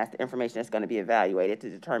bid, and that's the information that's going to be evaluated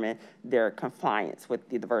to determine their compliance with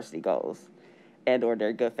the diversity goals and or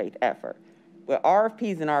their good faith effort. With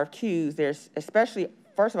RFPs and RFQs, there's especially,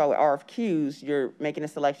 first of all, with RFQs, you're making a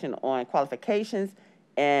selection on qualifications,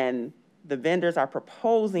 and the vendors are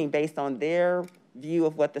proposing based on their view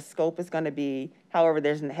of what the scope is going to be. However,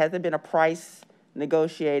 there hasn't been a price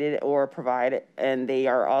negotiated or provided, and they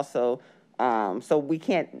are also, so we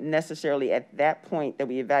can't necessarily at that point that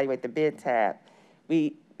we evaluate the bid tab,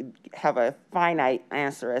 we have a finite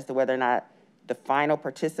answer as to whether or not the final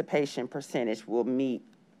participation percentage will be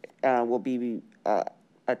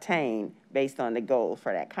attained based on the goal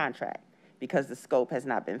for that contract, because the scope has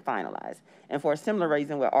not been finalized. And for a similar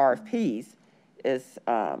reason with RFPs, is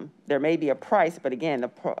there may be a price, but again, the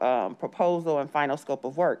proposal and final scope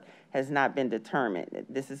of work has not been determined.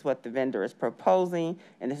 This is what the vendor is proposing,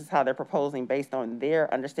 and this is how they're proposing based on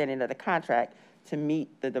their understanding of the contract to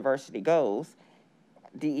meet the diversity goals.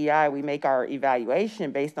 DEI, we make our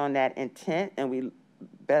evaluation based on that intent, and we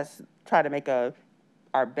try to make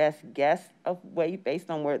our best guess of weight based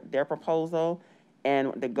on their proposal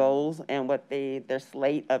and the goals and what their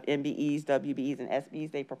slate of MBEs, WBEs, and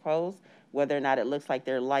SBEs they propose, whether or not it looks like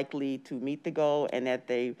they're likely to meet the goal and that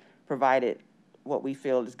they provided what we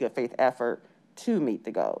feel is good faith effort to meet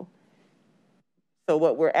the goal. So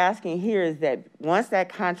what we're asking here is that once that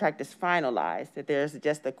contract is finalized, that there's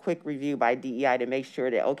just a quick review by DEI to make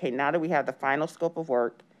sure that, okay, now that we have the final scope of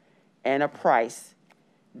work and a price,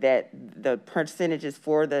 that the percentages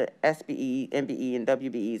for the SBE, MBE, and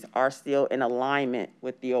WBEs are still in alignment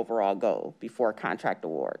with the overall goal before contract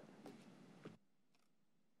award.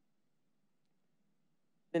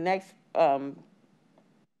 The next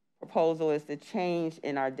proposal is the change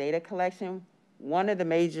in our data collection. One of the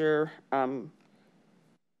major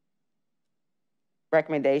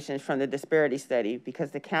recommendations from the disparity study,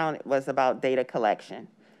 because the county was about data collection.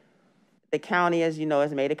 The county, as you know,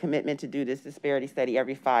 has made a commitment to do this disparity study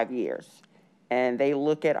every 5 years. And they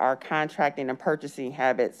look at our contracting and purchasing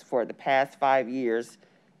habits for the past 5 years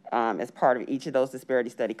as part of each of those disparity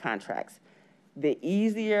study contracts. The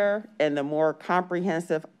easier and the more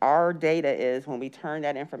comprehensive our data is when we turn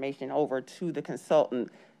that information over to the consultant,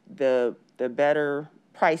 the better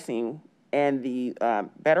pricing and the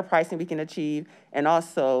better pricing we can achieve, and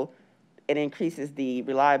also it increases the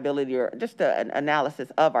reliability or just an analysis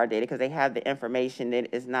of our data because they have the information. It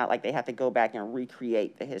is not like they have to go back and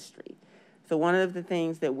recreate the history. So one of the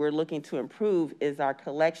things that we're looking to improve is our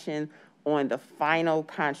collection on the final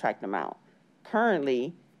contract amount.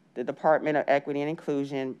 Currently, the Department of Equity and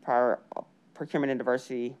Inclusion, prior Procurement and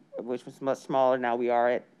Diversity, which was much smaller, now we are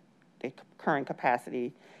at the current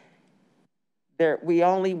capacity, we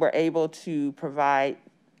only were able to provide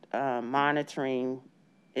monitoring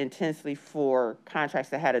intensely for contracts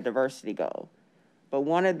that had a diversity goal. But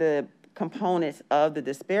one of the components of the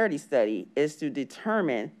disparity study is to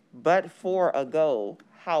determine, but for a goal,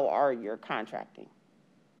 how are your contracting?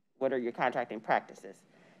 What are your contracting practices?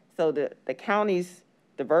 So the county's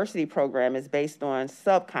diversity program is based on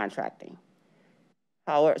subcontracting.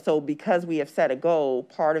 So because we have set a goal,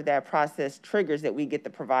 part of that process triggers that we get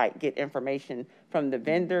to get information from the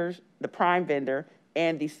vendors, the prime vendor,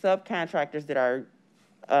 and the subcontractors that are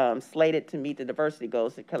slated to meet the diversity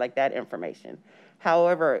goals to collect that information.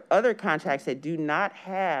 However, other contracts that do not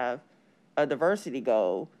have a diversity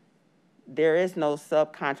goal, there is no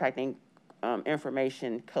subcontracting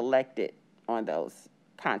information collected on those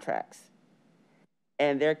contracts.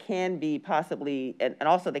 And there can be possibly, and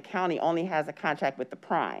also the county only has a contract with the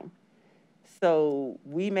prime. So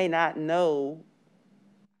we may not know,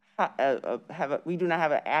 we do not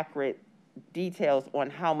have an accurate details on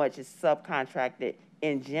how much is subcontracted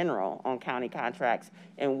in general on county contracts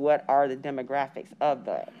and what are the demographics of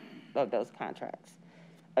those contracts.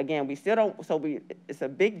 Again, we still don't, it's a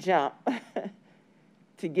big jump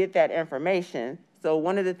to get that information. So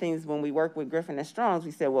one of the things when we work with Griffin and Strong's,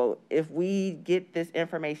 we said, well, if we get this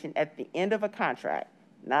information at the end of a contract,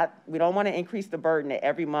 we don't want to increase the burden that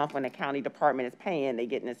every month when the county department is paying, they're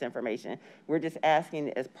getting this information. We're just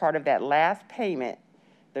asking as part of that last payment,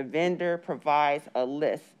 the vendor provides a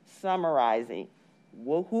list summarizing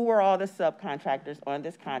who were all the subcontractors on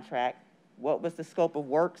this contract, what was the scope of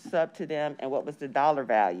work sub to them, and what was the dollar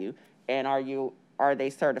value, and are they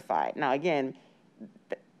certified? Now again,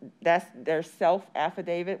 that's their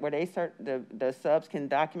self-affidavit where the subs can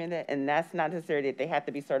document it, and that's not necessarily that they have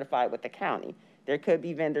to be certified with the county. There could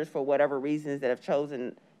be vendors for whatever reasons that have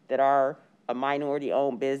chosen that are a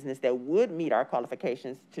minority-owned business that would meet our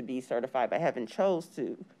qualifications to be certified, but haven't chose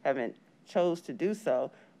to do so,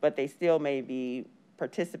 but they still may be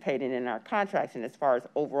participating in our contracts. And as far as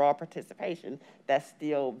overall participation, that's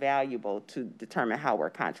still valuable to determine how we're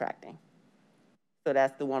contracting. So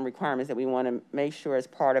that's the one requirement that we want to make sure as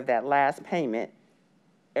part of that last payment,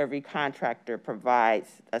 every contractor provides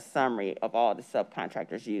a summary of all the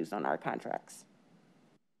subcontractors used on our contracts.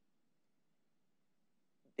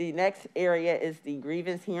 The next area is the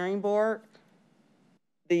grievance hearing board.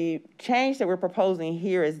 The change that we're proposing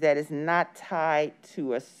here is that it's not tied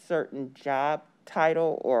to a certain job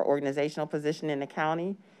title or organizational position in the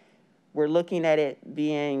county. We're looking at it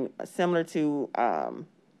being similar to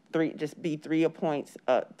three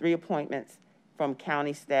appointments from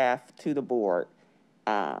county staff to the board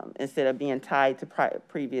instead of being tied to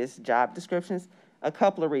previous job descriptions. A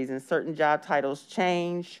couple of reasons. Certain job titles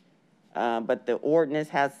change, but the ordinance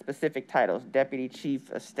has specific titles: Deputy Chief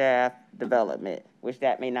of Staff Development, which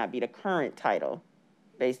that may not be the current title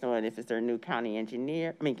based on if it's their new county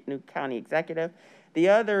new county executive. The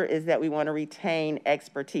other is that we want to retain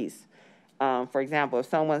expertise. For example, if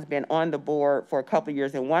someone's been on the board for a couple of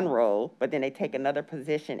years in one role, but then they take another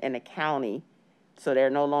position in the county, so they're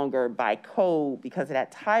no longer by code because of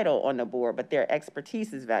that title on the board, but their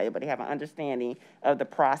expertise is valuable. They have an understanding of the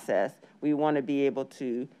process. We want to be able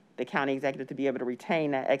to, the county executive, to be able to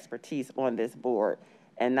retain that expertise on this board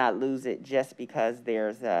and not lose it just because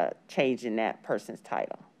there's a change in that person's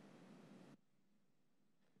title.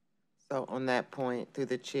 So on that point, through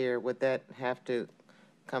the chair, would that have to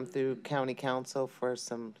come through county council for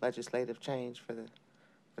some legislative change for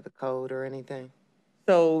the code or anything?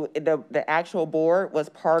 So the actual board was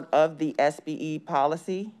part of the SBE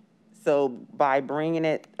policy. So by bringing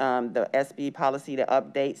it, the SBE policy to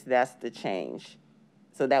updates, that's the change.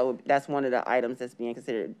 So that's one of the items that's being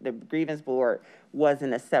considered. The grievance board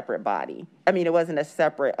wasn't a separate body. I mean, it wasn't a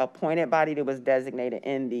separate appointed body that was designated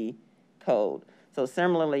in the code. So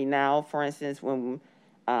similarly now, for instance, when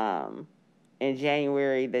in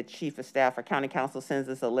January, the chief of staff or county council sends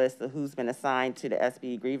us a list of who's been assigned to the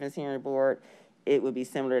SBE grievance hearing board, it would be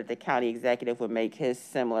similar that the county executive would make his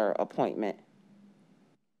similar appointment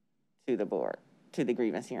to the board, to the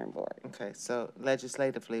grievance hearing board. Okay, so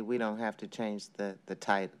legislatively, we don't have to change the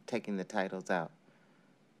title, taking the titles out.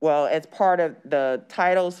 Well, as part of the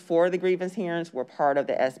titles for the grievance hearings were part of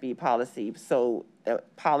the SB policy. So the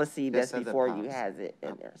policy that's before you has it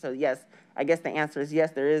in there. So yes, I guess the answer is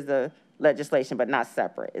yes, there is a legislation, but not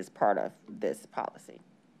separate. It's part of this policy.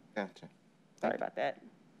 Gotcha. Sorry about that.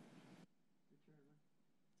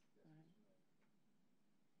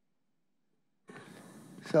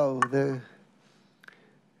 So there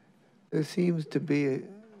seems to be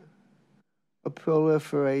a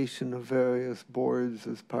proliferation of various boards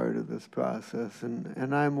as part of this process,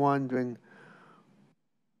 and I'm wondering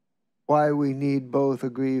why we need both a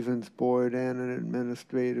grievance board and an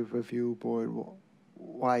administrative review board.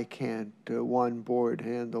 Why can't one board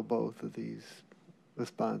handle both of these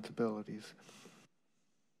responsibilities?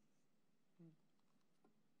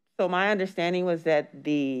 So my understanding was that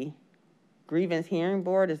the grievance hearing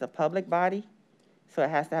board is a public body, so it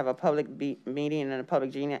has to have a public meeting and a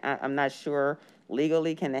public meeting. I'm not sure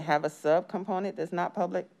legally, can they have a sub-component that's not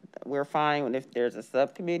public? We're fine if there's a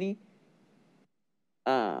subcommittee,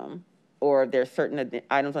 or if there's certain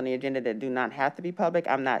items on the agenda that do not have to be public.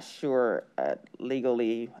 I'm not sure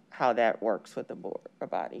legally how that works with the board or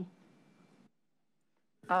body.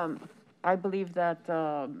 I believe that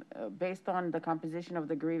based on the composition of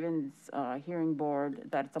the grievance hearing board,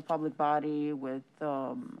 that it's a public body with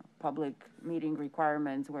public meeting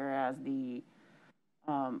requirements, whereas the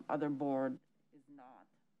other board is not.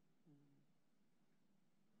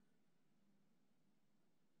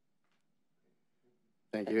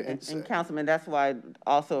 Thank you. And Councilman, that's why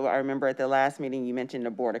also I remember at the last meeting you mentioned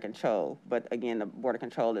the Board of Control, but again, the Board of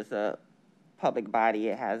Control is a public body.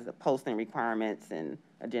 It has the posting requirements and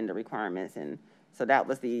agenda requirements, and so that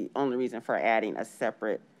was the only reason for adding a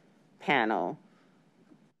separate panel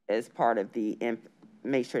as part of the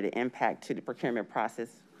make sure the impact to the procurement process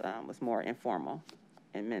was more informal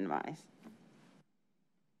and minimized.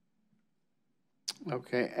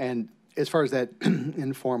 Okay, and as far as that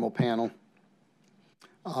informal panel,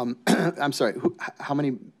 I'm sorry, how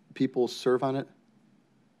many people serve on it?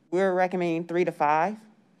 We're recommending 3 to 5.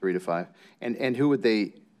 3 to 5, and who would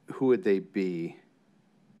they be?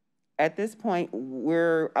 At this point, I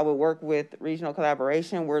would work with regional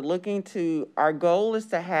collaboration. We're looking to, our goal is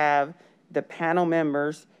to have the panel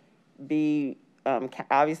members be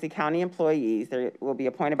obviously county employees. They will be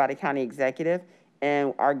appointed by the county executive,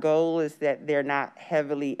 and our goal is that they're not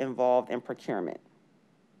heavily involved in procurement,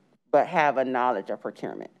 but have a knowledge of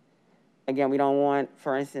procurement. Again, we don't want,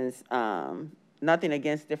 for instance, nothing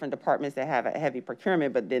against different departments that have a heavy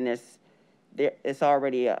procurement, but then it's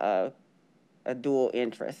already a dual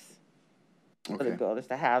interest. Okay. So the goal is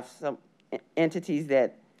to have some entities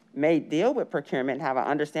that may deal with procurement, have an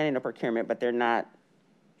understanding of procurement, but they're not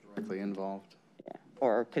directly involved. Yeah,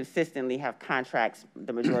 or consistently have contracts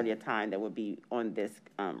the majority of time that would be on this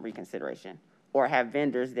reconsideration, or have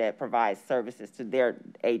vendors that provide services to their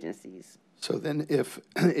agencies. So then if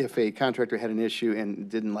a contractor had an issue and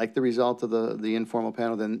didn't like the result of the informal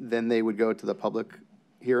panel, then they would go to the public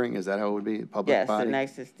hearing? Is that how it would be? Public yes, body? So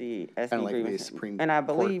next is the SB kind of like agreement. The Supreme and I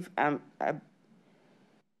believe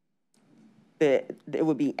that it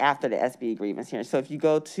would be after the SB grievance hearing. So if you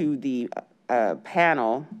go to the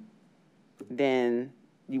panel, then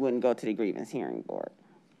you wouldn't go to the grievance hearing board.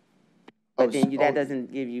 But then that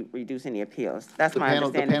doesn't reduce any appeals. That's my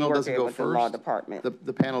understanding. The panel doesn't go first? The law department.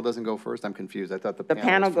 The panel doesn't go first? I'm confused. I thought the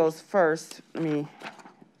panel goes first. I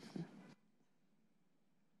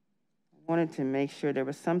wanted to make sure there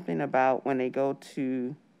was something about when they go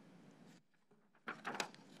to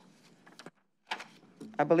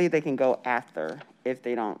I believe they can go after if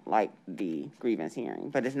they don't like the grievance hearing,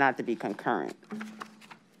 but it's not to be concurrent.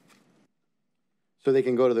 So they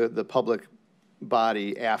can go to the public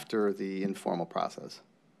body after the informal process?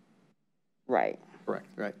 Right. Correct,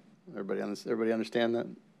 right. Everybody understand that?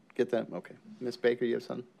 Get that? Okay. Ms. Baker, you have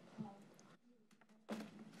something?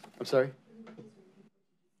 I'm sorry?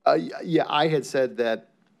 Yeah, I had said that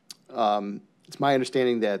it's my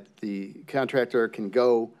understanding that the contractor can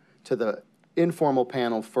go to the informal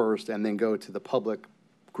panel first and then go to the public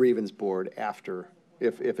grievance board after,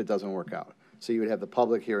 if it doesn't work out. So you would have the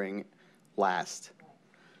public hearing last.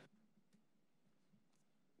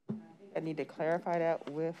 I need to clarify that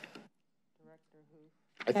with Director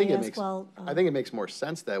Who. I think it makes more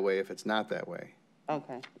sense that way if it's not that way.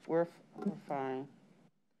 Okay, we're fine.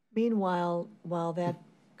 Meanwhile, while that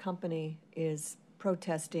company is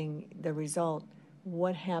protesting the result,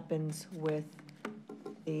 what happens with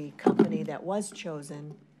the company that was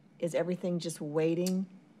chosen? Is everything just waiting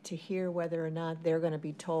to hear whether or not they're going to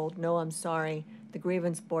be told, no, I'm sorry, the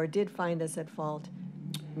grievance board did find us at fault,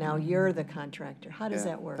 now you're the contractor? How does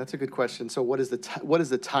that work? That's a good question. So what is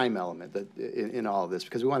the time element that in all of this?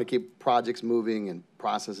 Because we want to keep projects moving and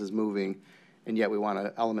processes moving, and yet we want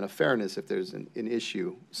an element of fairness if there's an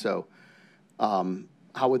issue. So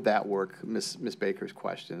how would that work, Ms. Baker's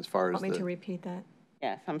question, as far as Want me to repeat that?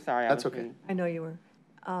 Yes, I'm sorry. That's okay. I know you were.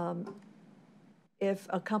 If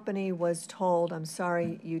a company was told, I'm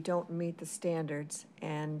sorry, you don't meet the standards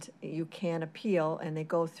and you can't appeal, and they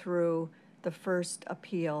go through the first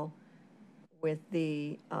appeal with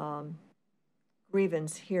the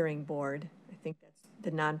grievance hearing board, I think that's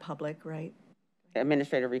the non-public, right?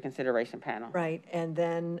 Administrative reconsideration panel. Right, and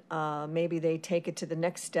then maybe they take it to the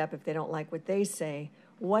next step if they don't like what they say.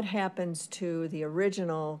 What happens to the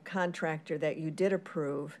original contractor that you did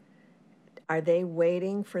approve? Are they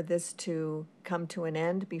waiting for this to come to an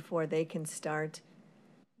end before they can start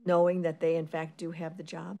knowing that they in fact do have the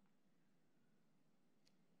job?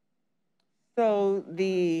 So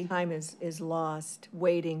the time is lost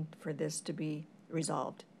waiting for this to be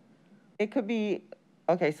resolved. It could be,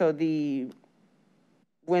 okay, so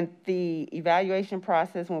when the evaluation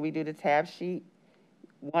process, when we do the tab sheet,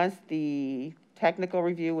 once the technical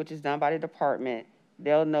review, which is done by the department,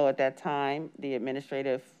 they'll know at that time the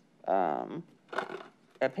administrative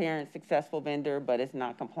apparent successful vendor, but it's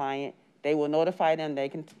not compliant. They will notify them. They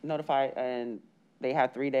can notify, and they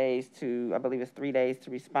have 3 days to, I believe it's 3 days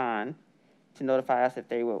to respond, to notify us if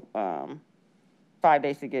they will, 5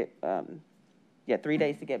 days to get, 3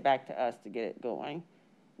 days to get back to us to get it going.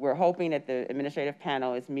 We're hoping that the administrative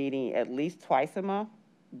panel is meeting at least twice a month,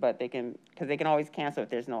 but they can, because they can always cancel if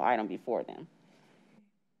there's no item before them.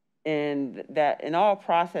 And that in all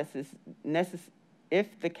processes,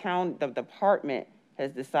 if the department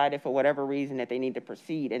has decided for whatever reason that they need to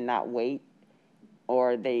proceed and not wait,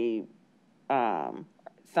 or they,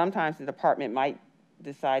 sometimes the department might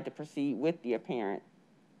decide to proceed with the apparent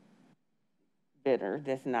bidder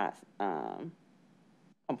that's not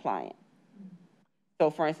compliant. So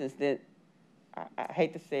for instance, I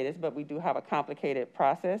hate to say this, but we do have a complicated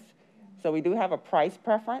process. So we do have a price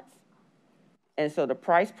preference. And so the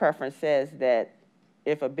price preference says that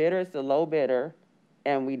if a bidder is the low bidder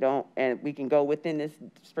and we can go within this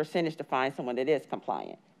percentage to find someone that is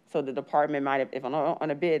compliant. So the department might have, if on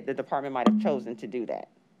a bid, the department might have chosen to do that.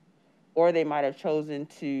 Or they might have chosen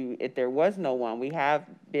to, if there was no one, we have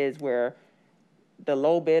bids where the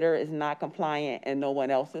low bidder is not compliant and no one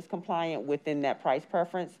else is compliant within that price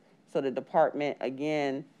preference. So the department,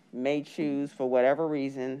 again, may choose for whatever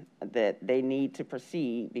reason that they need to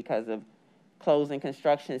proceed because of closing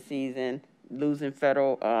construction season, losing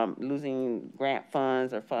losing grant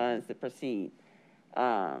funds or funds to proceed.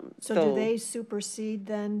 So do they supersede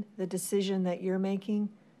then the decision that you're making?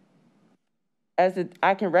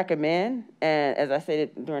 I can recommend, and as I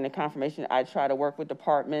said during the confirmation, I try to work with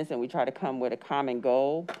departments and we try to come with a common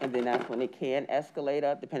goal, and then that's when it can escalate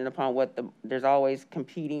up depending upon there's always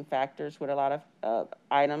competing factors with a lot of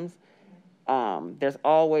items. There's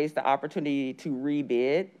always the opportunity to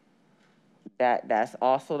rebid. That's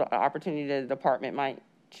also the opportunity that the department might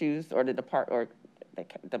choose, or the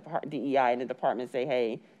DEI and the department say,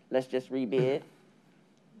 hey, let's just rebid.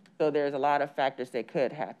 So there's a lot of factors that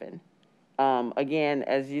could happen. Again,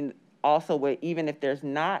 as you also, even if there's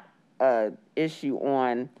not an issue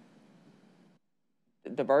on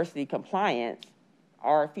diversity compliance,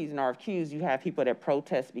 RFPs and RFQs, you have people that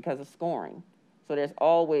protest because of scoring. So there's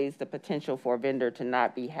always the potential for a vendor to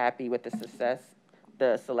not be happy with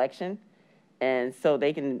the selection. And so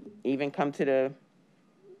they can even come to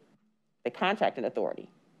the contracting authority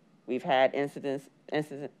We've had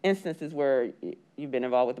instances where you've been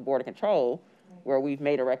involved with the Board of Control, where we've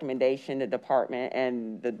made a recommendation, the department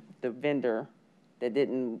and the vendor that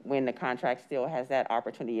didn't win the contract still has that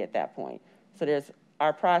opportunity at that point. So there's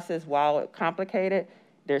our process, while complicated,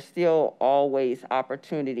 there's still always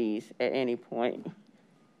opportunities at any point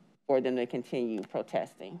for them to continue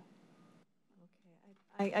protesting.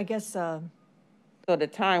 Okay, I guess. So the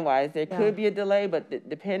time-wise, there could be a delay, but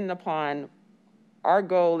depending upon, our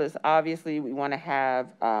goal is obviously we want to have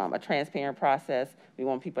a transparent process. We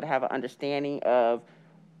want people to have an understanding of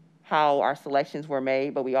how our selections were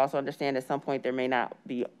made, but we also understand at some point there may not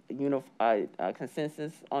be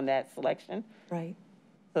consensus on that selection. Right.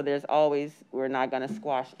 So there's always, we're not going to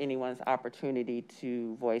squash anyone's opportunity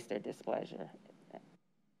to voice their displeasure.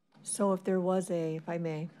 So if there was if I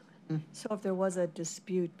may, so if there was a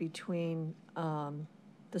dispute between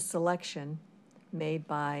the selection made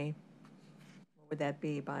by, what would that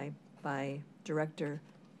be, by Director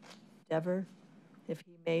Dever, if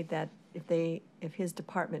he made that, if his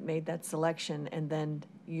department made that selection and then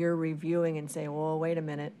you're reviewing and say, well, wait a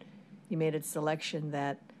minute, you made a selection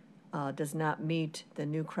that does not meet the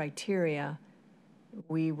new criteria,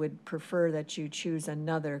 we would prefer that you choose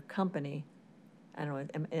another company. I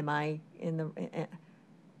don't know, am I in the...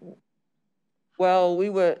 Well, we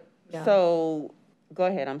would, so, go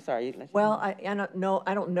ahead, I'm sorry. Well, I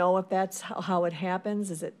don't know if that's how it happens.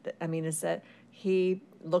 Is that he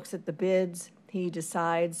looks at the bids, he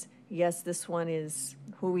decides, yes, this one is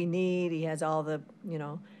who we need, he has all the,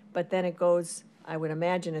 but then it goes, I would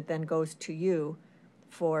imagine it then goes to you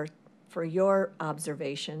for your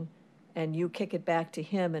observation, and you kick it back to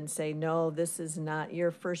him and say, no, this is not, your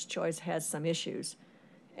first choice has some issues,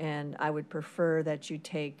 and I would prefer that you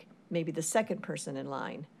take maybe the second person in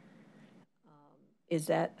line. Is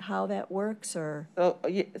that how that works, or? So,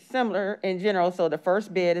 similar in general. So the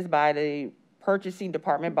first bid is by the purchasing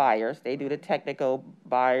department buyers. They do the technical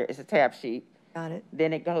buyer, it's a tab sheet. Got it.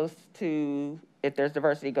 Then it goes to, if there's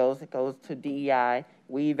diversity it goes to DEI.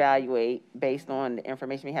 We evaluate based on the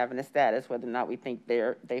information we have in the status, whether or not we think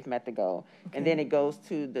they've met the goal. Okay. And then it goes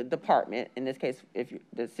to the department. In this case,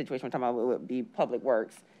 the situation we're talking about would be Public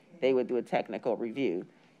Works. They would do a technical review.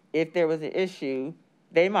 If there was an issue,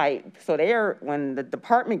 they might, when the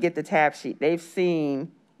department get the tab sheet, they've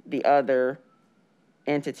seen the other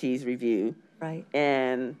entities review. Right.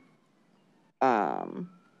 And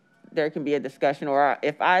there can be a discussion, or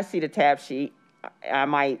if I see the tab sheet, I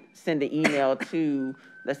might send an email to,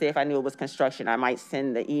 let's say if I knew it was construction, I might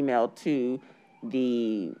send the email to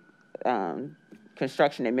the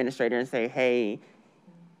construction administrator and say, hey,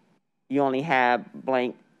 you only have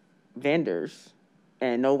blank vendors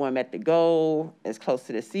and no one met the goal, it's close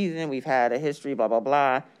to the season, we've had a history, blah, blah,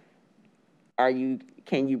 blah.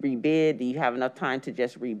 Can you rebid? Do you have enough time to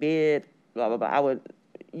just rebid? Blah, blah, blah.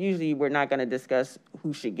 Usually we're not gonna discuss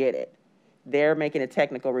who should get it. They're making a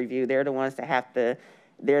technical review. They're the ones that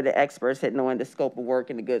they're the experts at knowing the scope of work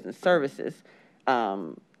and the goods and services.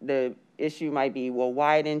 The issue might be, well,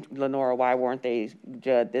 why weren't they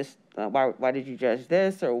judged this? Why did you judge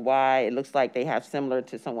this? Or why it looks like they have similar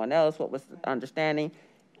to someone else? What was the understanding?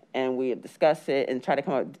 And we discuss it and try to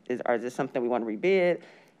come up, is this something we want to rebid?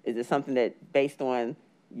 Is it something that based on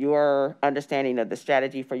your understanding of the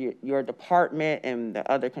strategy for your department and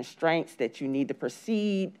the other constraints that you need to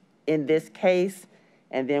proceed in this case?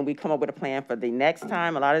 And then we come up with a plan for the next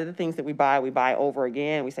time. A lot of the things that we buy over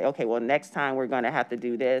again. We say, okay, well, next time we're going to have to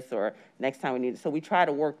do this, or next time we need it. So we try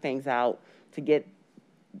to work things out to get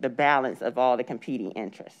the balance of all the competing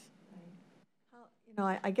interests.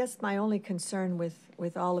 I guess my only concern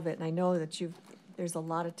with all of it, and I know that there's a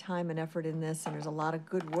lot of time and effort in this, and there's a lot of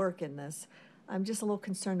good work in this. I'm just a little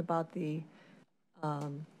concerned about the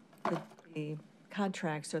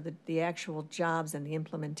contracts, or the actual jobs and the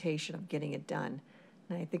implementation of getting it done.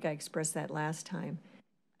 And I think I expressed that last time.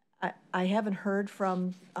 I haven't heard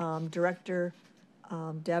from Director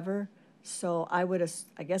Dever, so I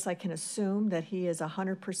guess I can assume that he is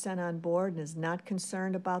 100% on board and is not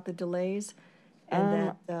concerned about the delays,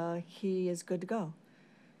 and that he is good to go.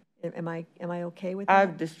 Am I okay with that?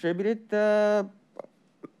 I've distributed the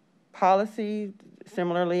policy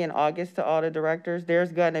similarly in August to all the directors.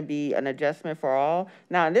 There's going to be an adjustment for all.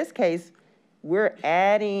 Now, in this case, we're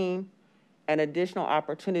adding an additional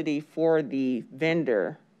opportunity for the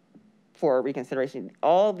vendor for reconsideration.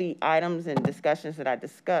 All the items and discussions that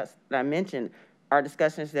I mentioned, are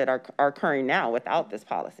discussions that are occurring now without this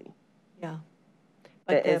policy. Yeah.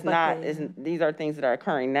 These are things that are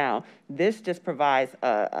occurring now. This just provides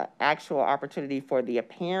an actual opportunity for the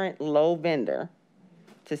apparent low vendor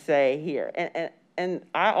to say here. And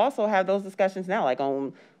I also have those discussions now, like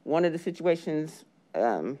on one of the situations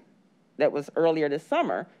that was earlier this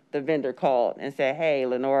summer, the vendor called and said, hey,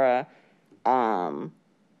 Lenora, I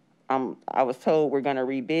was told we're going to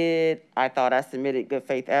rebid. I thought I submitted good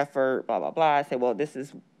faith effort, blah, blah, blah. I said, well, this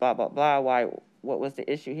is blah, blah, blah. What was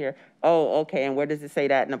the issue here? Oh, okay, and where does it say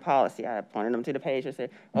that in the policy? I pointed them to the page and said,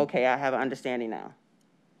 okay, I have an understanding now.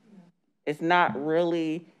 Yeah. It's not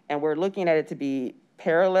really, and we're looking at it to be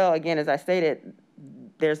parallel. Again, as I stated,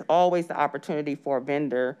 there's always the opportunity for a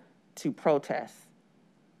vendor to protest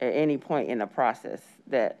at any point in the process.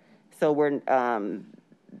 So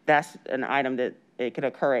that's an item that it could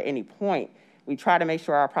occur at any point. We try to make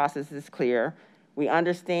sure our process is clear. We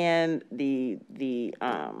understand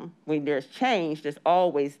when there's change, there's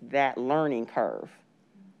always that learning curve.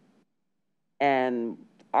 And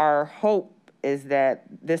our hope is that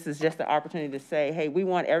this is just the opportunity to say, hey, we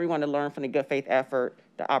want everyone to learn from the good faith effort,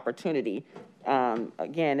 the opportunity.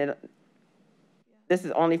 Again, this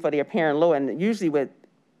is only for the apparent low, and usually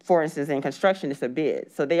for instance, in construction, it's a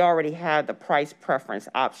bid. So they already have the price preference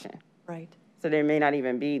option. Right. So there may not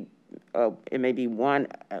even be, it may be one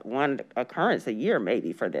occurrence a year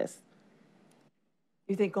maybe for this.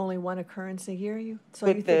 You think only one occurrence a year?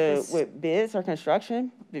 With bids or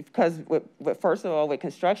construction? Because first of all, with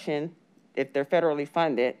construction, if they're federally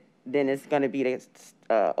funded, then it's going to be the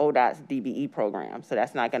ODOT's DBE program. So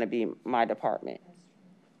that's not going to be my department.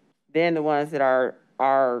 Then the ones that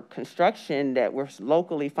are construction that we're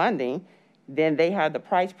locally funding, then they have the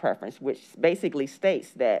price preference, which basically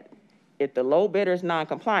states that if the low bidder is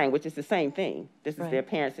non-compliant, which is the same thing, this is the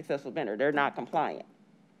apparent successful vendor, they're not compliant.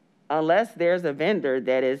 Unless there's a vendor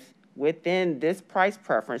that is within this price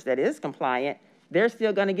preference that is compliant, they're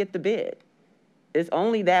still going to get the bid. It's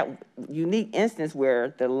only that unique instance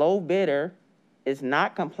where the low bidder is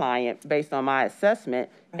not compliant based on my assessment,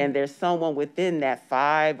 and there's someone within that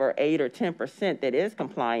 5 or 8 or 10% that is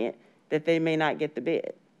compliant, that they may not get the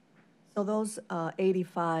bid. So those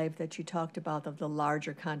 85 that you talked about of the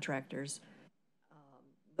larger contractors,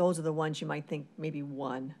 those are the ones you might think maybe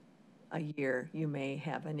one a year you may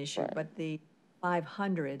have an issue. Right. But the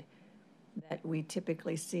 500 that we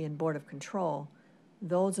typically see in Board of Control,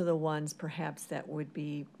 those are the ones perhaps that would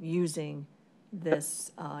be using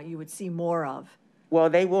this, you would see more of. Well,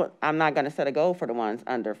 they will. I'm not going to set a goal for the ones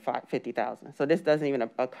under 50,000. So this doesn't even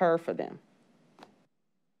occur for them.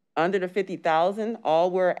 Under the 50,000,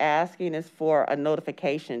 all we're asking is for a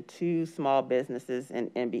notification to small businesses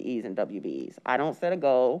and MBEs and WBEs. I don't set a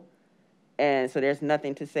goal, and so there's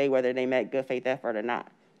nothing to say whether they met good faith effort or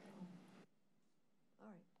not. All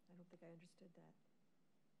right, I don't think I understood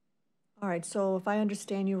that. All right, so if I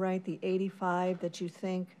understand you right, the 85 that you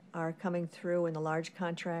think are coming through in the large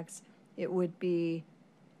contracts, it would be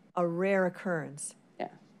a rare occurrence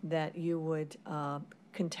that you would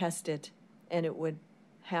contest it, and it would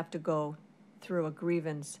have to go through a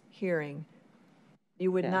grievance hearing.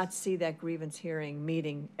 You would not see that grievance hearing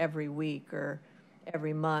meeting every week or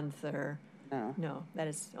every month or... No, that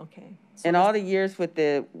is okay. So in all the years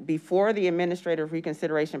before the Administrative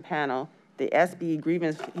Reconsideration Panel, the SB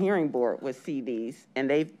Grievance Hearing Board would see these, and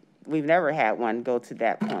we've never had one go to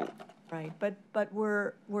that point. Right, but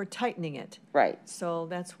we're tightening it. Right. So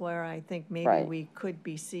that's where I think maybe we could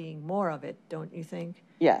be seeing more of it, don't you think?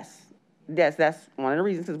 Yes. Yes, that's one of the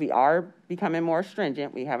reasons, because we are becoming more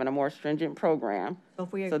stringent. We're having a more stringent program.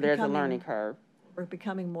 So there's a learning curve. We're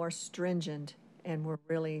becoming more stringent, and we're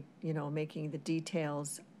really, making the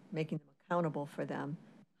details, making them accountable for them.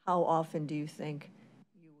 How often do you think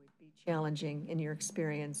you would be challenging in your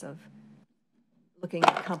experience of looking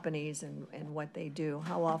at companies and what they do?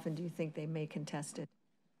 How often do you think they may contest it?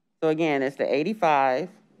 So again, it's the 85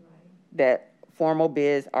 that formal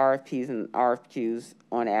bids, RFPs, and RFQs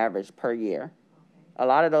on average per year. Okay. A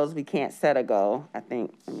lot of those we can't set a goal. I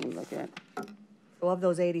think, let me look at. So of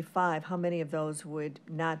those 85, how many of those would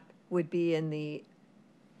be in the...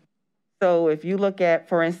 So if you look at,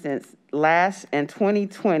 for instance, in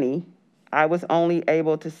 2020, I was only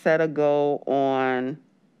able to set a goal on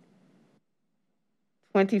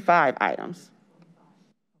 25 items.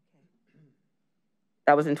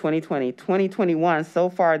 That was in 2020. 2021, so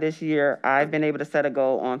far this year, I've been able to set a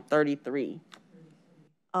goal on 33.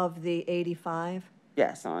 Of the 85?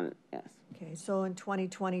 Yes, yes. Okay, so in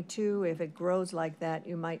 2022, if it grows like that,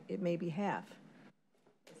 it may be half.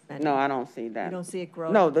 No, I don't see that. You don't see it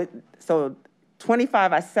grow? No, so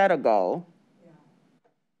 25, I set a goal. Yeah.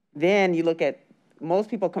 Then you look at most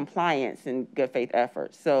people compliance and good faith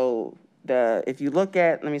effort. So if you look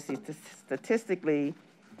at, let me see, statistically,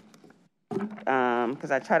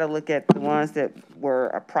 because I try to look at the ones that were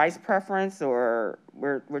a price preference, or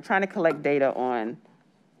we're trying to collect data on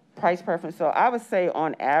price preference. So I would say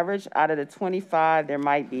on average, out of the 25, there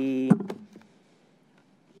might be,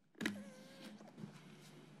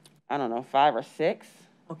 I don't know, 5 or 6.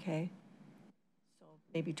 Okay. So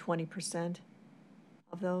maybe 20%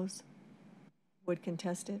 of those would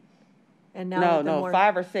contest it? And now No,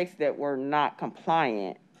 5 or 6 that were not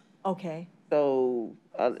compliant. Okay. So,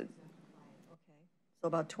 Okay. So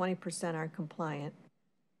about 20% are compliant.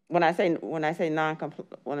 when I say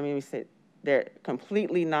non-compliant, what I mean, we say they're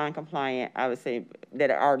completely non-compliant, I would say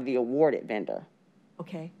that are the awarded vendor.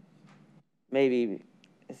 Okay. Maybe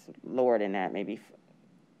it's lower than that, maybe.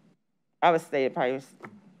 I would say it probably was,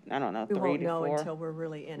 I don't know, 3 to 4. We won't know until we're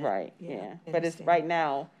really in it. Right, yeah. I But it's understand. right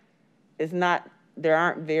now, it's not, there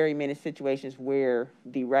aren't very many situations where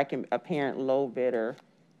the apparent low bidder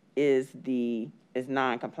is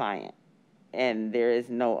non-compliant. And there is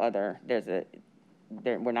no other,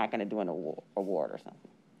 we're not gonna do an award or something.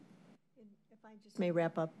 If I just may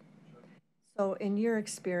wrap up. So in your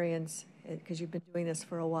experience, because you've been doing this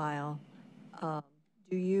for a while,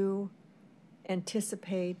 do you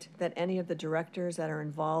anticipate that any of the directors that are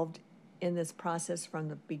involved in this process from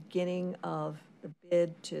the beginning of the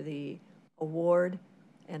bid to the award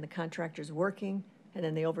and the contractors working, and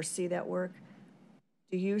then they oversee that work,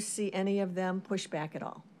 do you see any of them push back at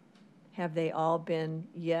all? Have they all been,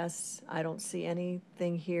 yes, I don't see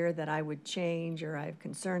anything here that I would change or I have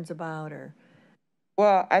concerns about, or?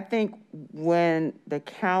 Well, I think when the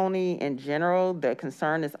county in general, the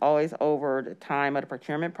concern is always over the time of the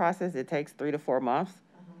procurement process. It takes 3 to 4 months.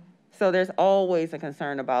 So there's always a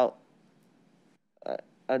concern about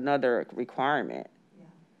another requirement. Yeah.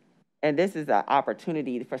 And this is an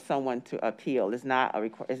opportunity for someone to appeal. It's not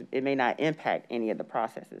it may not impact any of the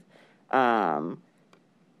processes.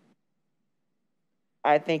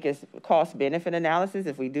 I think it's cost-benefit analysis.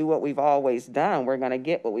 If we do what we've always done, we're going to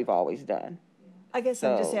get what we've always done. I guess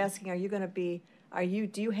I'm just asking, are you going to be,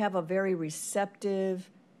 do you have a very receptive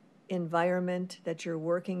environment that you're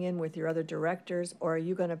working in with your other directors, or are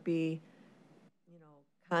you going to be,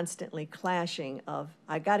 constantly clashing of,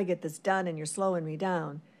 I got to get this done and you're slowing me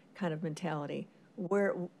down kind of mentality?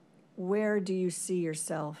 Where do you see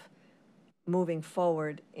yourself moving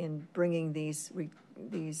forward in bringing these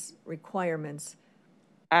requirements?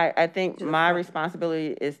 I think my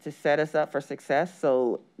responsibility is to set us up for success.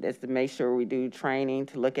 So it's to make sure we do training,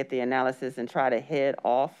 to look at the analysis and try to head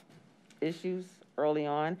off issues early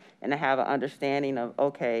on, and to have an understanding of,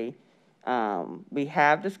 okay, we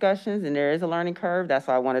have discussions and there is a learning curve. That's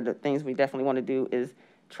why one of the things we definitely want to do is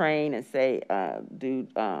train and say,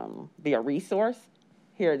 be a resource.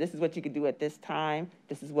 Here, this is what you could do at this time.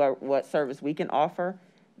 This is what service we can offer.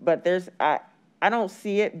 But I don't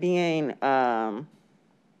see it being,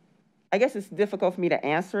 I guess it's difficult for me to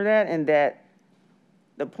answer that, and that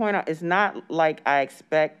the point is not like I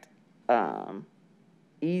expect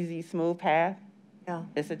easy, smooth path. Yeah.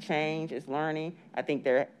 It's a change, it's learning. I think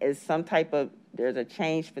there is there's a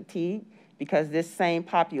change fatigue, because this same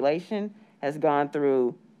population has gone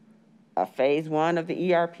through a phase 1 of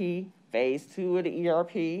the ERP, phase 2 of the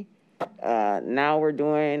ERP. Now we're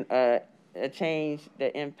doing a change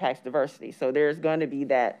that impacts diversity. So there's going to be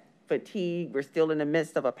that fatigue. We're still in the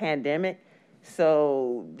midst of a pandemic.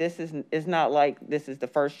 So this is not like this is the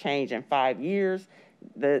first change in 5 years.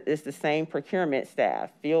 It's the same procurement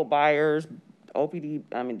staff, field buyers,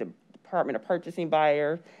 the Department of Purchasing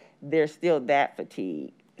buyers. There's still that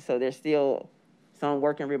fatigue. So there's still some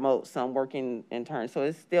working remote, some working intern. So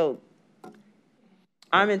it's still,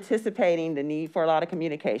 I'm anticipating the need for a lot of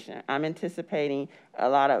communication. I'm anticipating a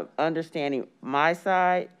lot of understanding my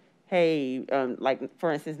side. Hey, like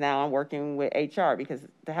for instance, now I'm working with HR because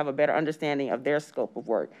to have a better understanding of their scope of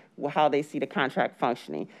work, how they see the contract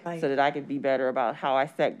functioning, right, so that I can be better about how I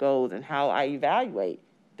set goals and how I evaluate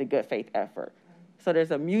the good faith effort. Right. So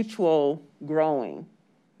there's a mutual growing.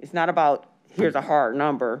 It's not about here's a hard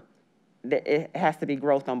number. It has to be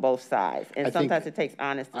growth on both sides. And sometimes it takes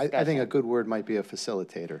honest discussion. I think a good word might be a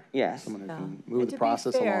facilitator. Yes. Someone who can move the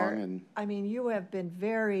process along. And I mean, you have been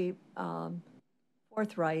very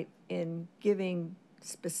forthright in giving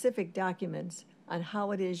specific documents on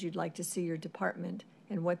how it is you'd like to see your department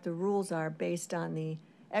and what the rules are based on the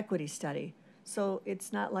equity study. So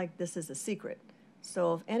it's not like this is a secret.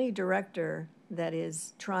 So if any director that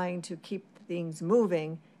is trying to keep things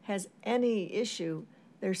moving has any issue,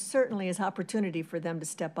 there certainly is opportunity for them to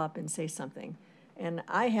step up and say something. And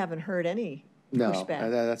I haven't heard any pushback.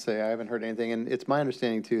 No, I haven't heard anything. And it's my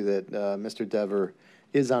understanding, too, that Mr. Dever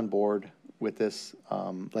is on board with this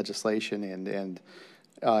legislation and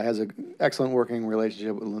has an excellent working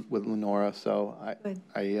relationship with Lenora. So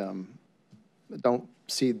I don't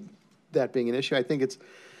see that being an issue. I think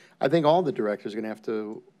I think all the directors are going to have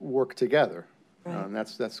to work together. Right.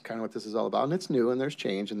 That's kind of what this is all about. And it's new, and there's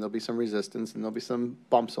change, and there'll be some resistance, and there'll be some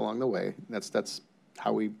bumps along the way. That's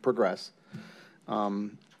how we progress.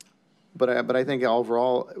 But I think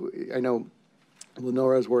overall, I know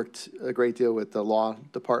Lenora has worked a great deal with the law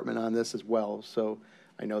department on this as well. So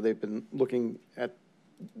I know they've been looking at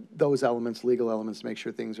those elements, legal elements, to make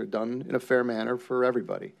sure things are done in a fair manner for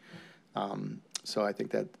everybody. So I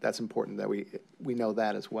think that's important that we know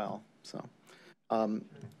that as well. So,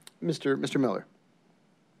 Mr. Miller.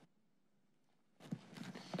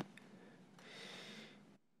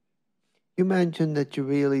 You mentioned that you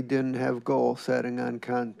really didn't have goal setting on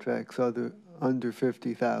contracts under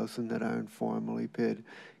 50,000 that aren't formally bid.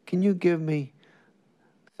 Can you give me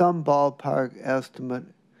some ballpark estimate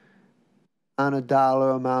on a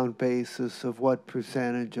dollar amount basis of what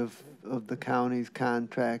percentage of the county's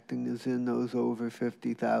contracting is in those over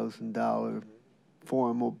 $50,000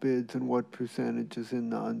 formal bids, and what percentage is in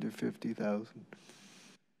the under 50,000?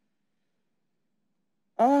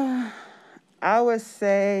 I would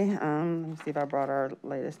say, let me see if I brought our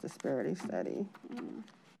latest disparity study.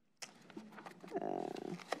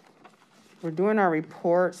 We're doing our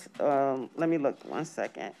reports. Let me look 1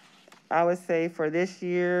 second. I would say for this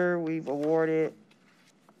year, we've awarded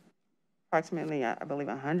approximately, I believe,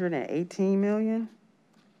 118 million.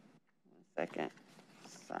 1 second,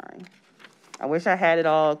 sorry. I wish I had it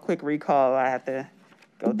all quick recall. I have to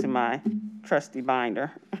go to my trusty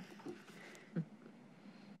binder.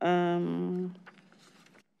 On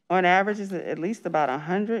average, is at least about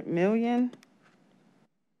 100 million.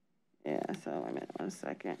 Yeah, so wait a minute, 1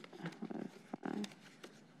 second.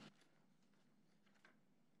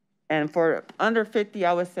 And for under 50,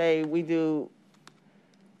 I would say we do,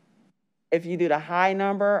 if you do the high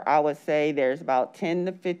number, I would say there's about 10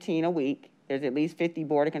 to 15 a week. There's at least 50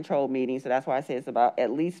 board of control meetings, so that's why I say it's about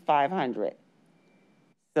at least 500.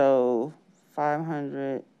 So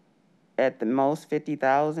 500 at the most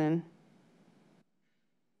 50,000.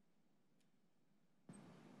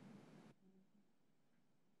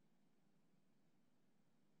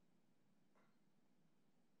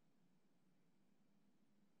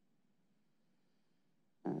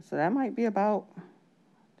 So that might be about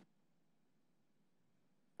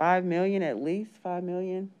 5 million at least, 5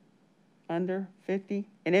 million under 50.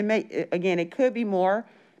 And it may, again, it could be more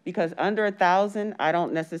because under 1,000, I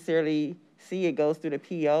don't necessarily see it goes through the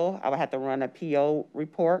PO. I would have to run a PO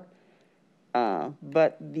report.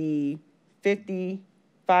 But the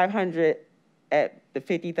 500 at the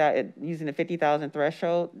 50,000, using the 50,000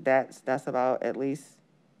 threshold, that's about at least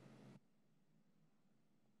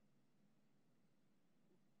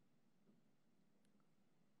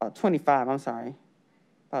 25, I'm sorry,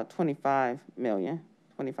 about 25 million,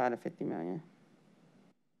 25 to 50 million.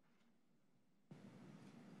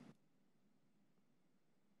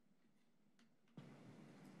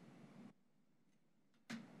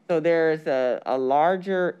 So there's a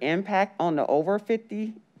larger impact on the over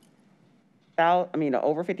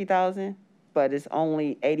 50,000, but it's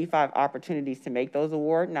only 85 opportunities to make those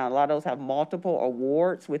awards. Now, a lot of those have multiple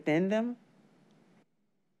awards within them.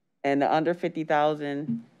 And the under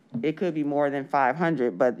 50,000, it could be more than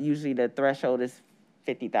 500, but usually the threshold is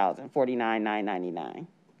 50,000, 49,999.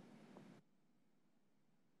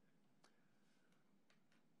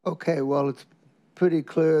 Okay, well, it's pretty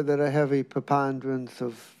clear that a heavy preponderance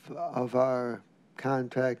of our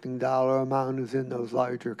contracting dollar amount is in those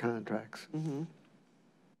larger contracts. Mm-hmm.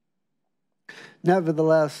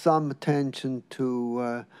 Nevertheless, some attention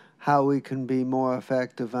to how we can be more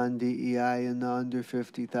effective on DEI in the under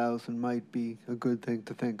 50,000 might be a good thing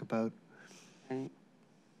to think about. Right.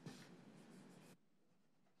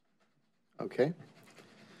 Okay.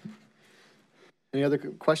 Any other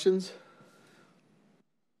questions?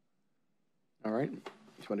 All right. Do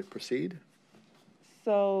you want to proceed?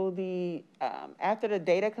 So the after the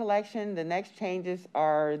data collection, the next changes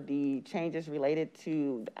are the changes related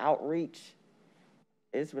to the outreach.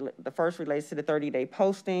 The first relates to the 30-day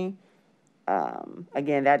posting.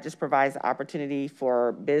 Again, that just provides the opportunity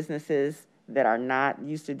for businesses that are not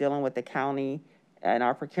used to dealing with the county and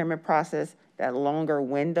our procurement process, that longer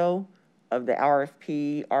window of the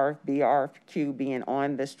RFP, RFB, RFQ being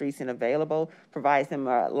on the streets and available provides them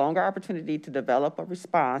a longer opportunity to develop a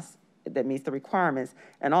response that meets the requirements.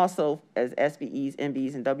 And also as SBEs,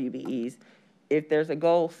 MBEs, and WBEs, if there's a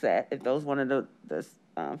goal set, if those one of the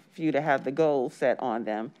few to have the goal set on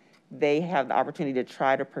them, they have the opportunity to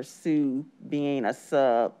try to pursue being a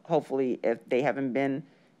sub, hopefully if they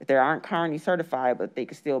aren't currently certified, but they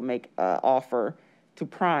could still make an offer to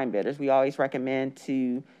prime bidders. We always recommend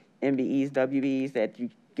to MBEs, WBEs that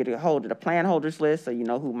you get a hold of the plan holders list so you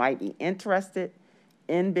know who might be interested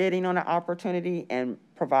in bidding on an opportunity, and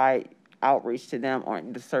provide outreach to them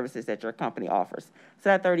on the services that your company offers. So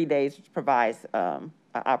that 30 days provides an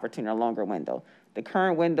opportunity, a longer window. The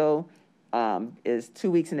current window is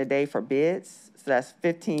 2 weeks in a day for bids, so that's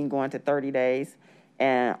 15 going to 30 days,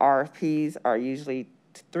 and RFPs are usually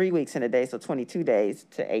 3 weeks in a day, so 22 days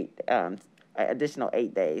to additional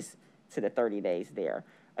 8 days to the 30 days there.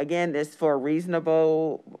 Again, this for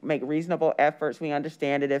make reasonable efforts. We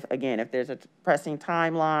understand it if there's a pressing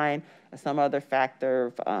timeline or some other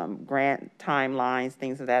factor, grant timelines,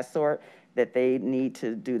 things of that sort, that they need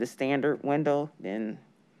to do the standard window, then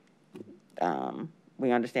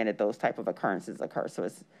we understand that those type of occurrences occur. So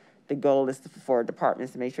the goal is for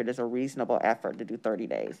departments to make sure there's a reasonable effort to do 30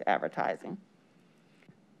 days advertising.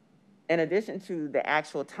 In addition to the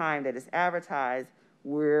actual time that is advertised,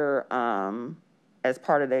 we're, as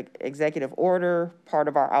part of the executive order, part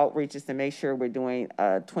of our outreach is to make sure we're doing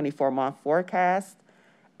a 24-month forecast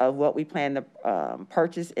of what we plan to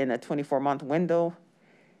purchase in a 24-month window.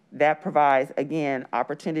 That provides, again,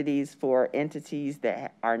 opportunities for entities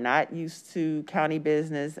that are not used to county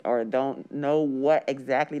business or don't know what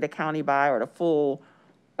exactly the county buy, or the full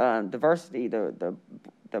diversity, the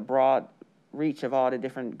broad reach of all the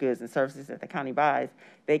different goods and services that the county buys.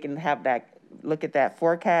 They can have that, look at that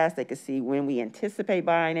forecast. They can see when we anticipate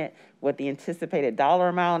buying it, what the anticipated dollar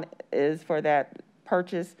amount is for that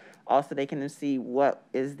purchase. Also, they can see what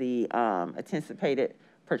is the anticipated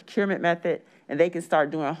procurement method, and they can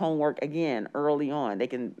start doing homework again early on. They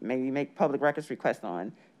can maybe make public records requests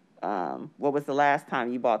on what was the last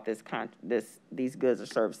time you bought these goods or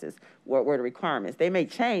services? What were the requirements? They may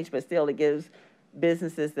change, but still it gives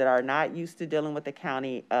businesses that are not used to dealing with the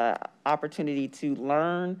county opportunity to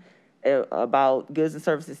learn about goods and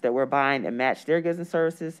services that we're buying and match their goods and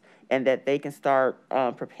services, and that they can start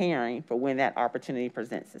preparing for when that opportunity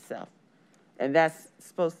presents itself. And that's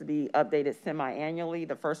supposed to be updated semi-annually.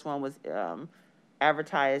 The first one was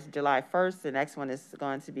advertised July 1st. The next one is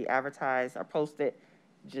going to be advertised or posted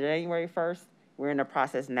January 1st. We're in the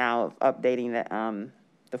process now of updating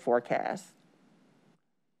the forecast.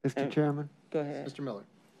 Mr. Chairman? Go ahead. Mr. Miller.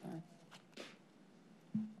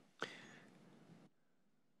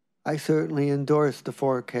 I certainly endorse the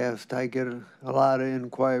forecast. I get a lot of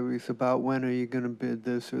inquiries about when are you going to bid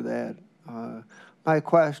this or that. My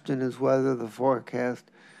question is whether the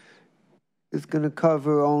forecast is going to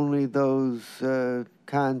cover only those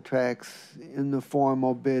contracts in the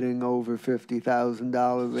formal bidding over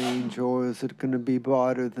 $50,000 range, or is it going to be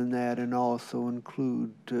broader than that and also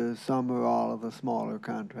include some or all of the smaller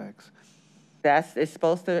contracts? It's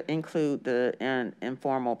supposed to include the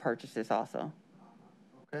informal purchases also.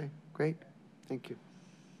 Okay, great. Thank you.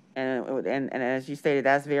 And as you stated,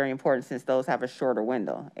 that's very important since those have a shorter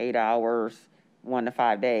window, 8 hours, 1 to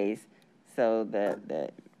 5 days. So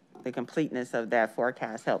the completeness of that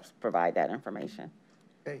forecast helps provide that information.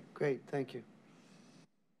 Okay, great. Thank you.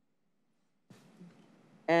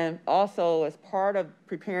 And also, as part of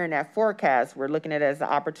preparing that forecast, we're looking at it as an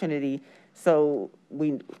opportunity. So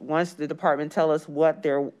once the department tell us what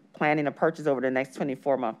they're planning to purchase over the next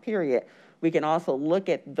 24-month period, we can also look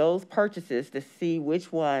at those purchases to see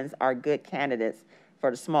which ones are good candidates for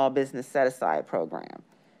the small business set-aside program.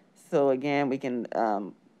 So again, we can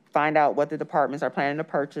find out what the departments are planning to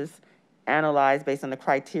purchase, analyze based on the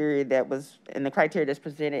criteria the criteria that's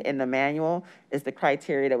presented in the manual is the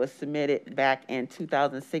criteria that was submitted back in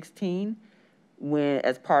 2016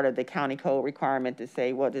 as part of the county code requirement to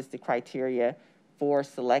say what is the criteria for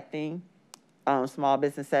selecting small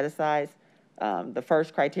business set-asides. The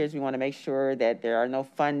first criteria is we want to make sure that there are no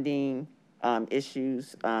funding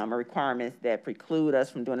issues or requirements that preclude us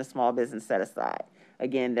from doing a small business set-aside.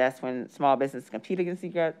 Again, that's when small businesses compete against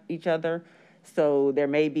each other. So there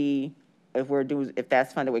may be, if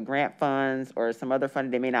that's funded with grant funds or some other funding,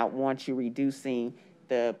 they may not want you reducing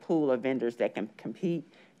the pool of vendors that can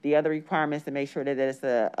compete. The other requirements to make sure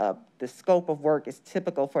that the scope of work is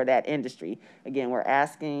typical for that industry. Again, we're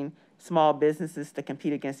asking small businesses to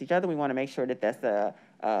compete against each other. We want to make sure that that's a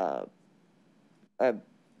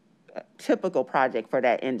typical project for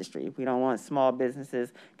that industry. We don't want small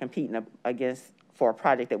businesses competing for a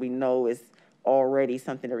project that we know is already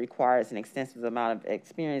something that requires an extensive amount of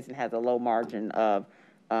experience and has a low margin of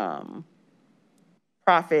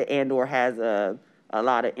profit and or has a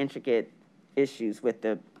lot of intricate issues with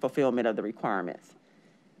the fulfillment of the requirements.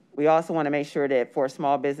 We also want to make sure that for a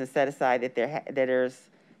small business set aside that there's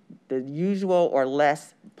the usual or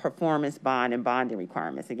less performance bond and bonding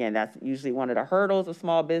requirements. Again, that's usually one of the hurdles of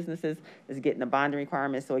small businesses is getting the bonding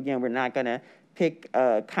requirements. So again, we're not going to pick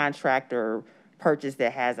a contractor purchase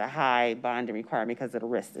that has a high bonding requirement because of the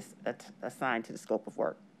risk assigned to the scope of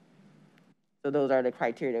work. So those are the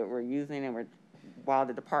criteria that we're using, and while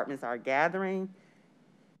the departments are gathering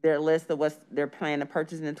their list of what they're planning to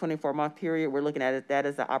purchase in the 24-month period, we're looking at that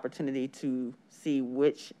as an opportunity to see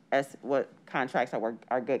what contracts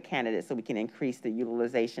are good candidates so we can increase the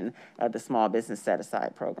utilization of the small business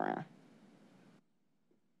set-aside program.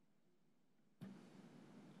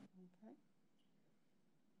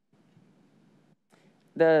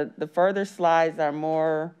 The further slides are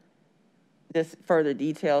more just further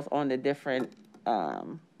details on the different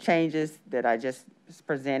changes that I just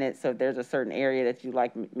presented. So if there's a certain area that you'd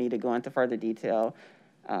like me to go into further detail,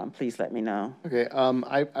 please let me know. Okay,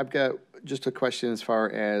 I've got just a question as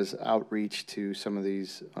far as outreach to some of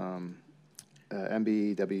these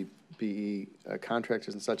MBE, WBE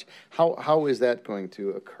contractors and such. How is that going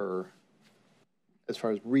to occur as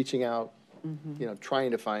far as reaching out,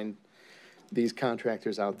 trying to find these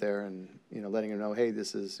contractors out there and, letting them know, hey,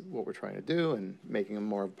 this is what we're trying to do, and making them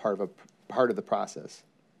more part of the process?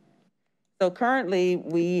 So currently,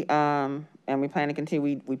 we plan to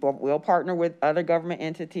continue. We'll partner with other government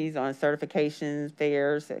entities on certifications,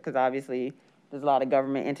 fairs, because obviously there's a lot of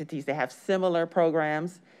government entities that have similar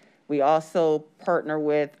programs. We also partner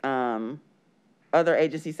with other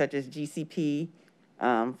agencies such as GCP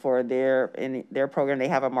for their program. They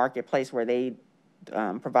have a marketplace where they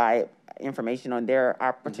provide information on their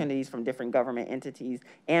opportunities from different government entities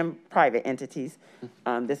and private entities.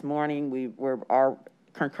 This morning,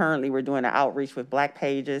 concurrently, we're doing an outreach with Black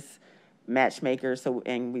Pages, Matchmakers,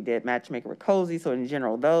 and we did Matchmaker with Cozy, so in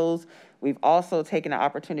general, those. We've also taken the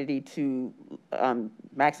opportunity to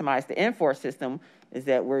maximize the Enforce system, is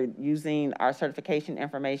that we're using our certification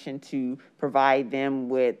information to provide them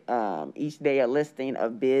with each day a listing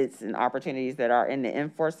of bids and opportunities that are in the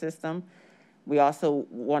Enforce system. We also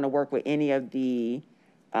want to work with any of the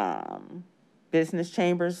business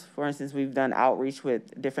chambers. For instance, we've done outreach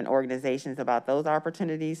with different organizations about those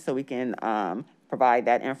opportunities, so we can provide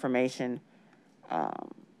that information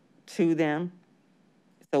to them.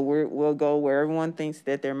 So we'll go where everyone thinks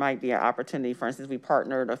that there might be an opportunity. For instance, we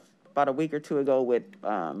partnered about a week or two ago with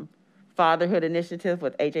Fatherhood Initiative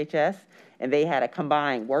with HHS, and they had a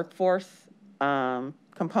combined workforce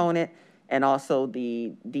component and also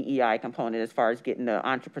the DEI component as far as getting the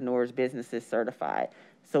entrepreneurs' businesses certified.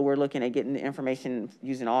 So we're looking at getting the information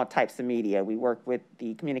using all types of media. We work with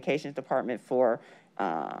the communications department for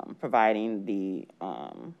providing the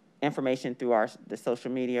information through the social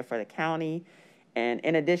media for the county. And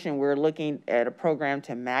in addition, we're looking at a program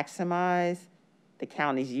to maximize the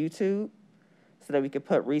county's YouTube so that we could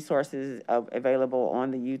put resources available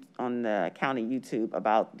on the county YouTube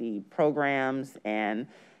about the programs and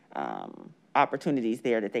opportunities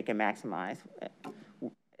there that they can maximize.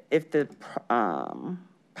 If the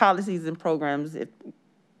policies and programs,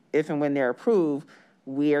 if and when they're approved,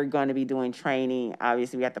 we are going to be doing training.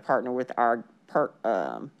 Obviously, we have to partner with our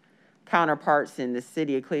counterparts in the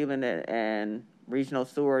city of Cleveland and Regional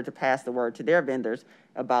Sewer to pass the word to their vendors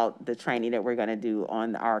about the training that we're going to do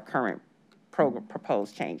on our current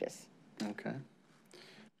proposed changes. Okay.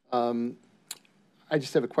 I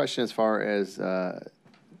just have a question as far as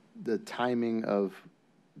the timing of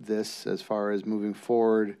this, as far as moving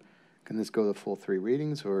forward. Can this go the full 3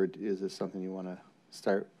 readings, or is this something you want to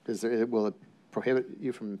start? Will it prohibit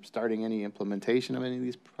you from starting any implementation of any of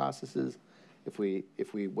these processes if we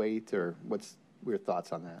wait, or what's your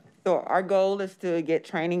thoughts on that? So our goal is to get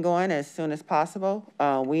training going as soon as possible.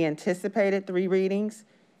 We anticipated 3 readings,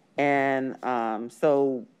 and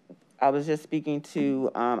so I was just speaking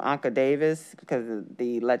to Anka Davis because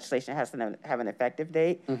the legislation has to have an effective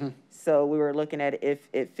date. Mm-hmm. So we were looking at if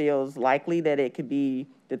it feels likely that it could be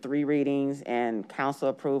the 3 readings and council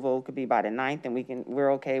approval could be by the 9th, and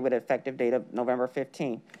we're okay with an effective date of November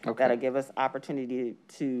 15th. Okay. That'll give us opportunity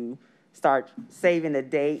to start saving the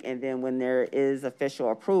date, and then when there is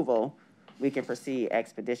official approval, we can proceed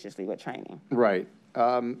expeditiously with training. Right.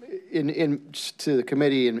 To the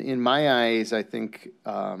committee, in my eyes, I think,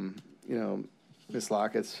 Ms.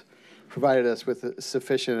 Lockett's provided us with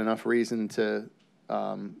sufficient enough reason to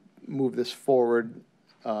move this forward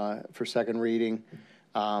for second reading.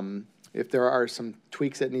 If there are some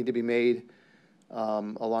tweaks that need to be made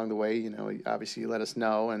along the way, obviously you let us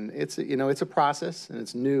know. And it's a process, and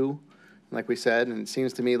it's new, like we said, and it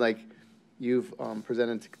seems to me like you've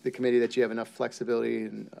presented to the committee that you have enough flexibility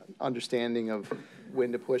and understanding of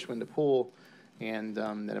when to push, when to pull, and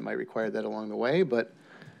that it might require that along the way. But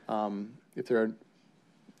if there are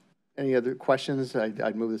any other questions,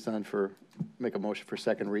 I'd move this on make a motion for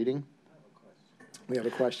second reading. We have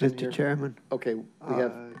a question Mr. here. Chairman. Okay, we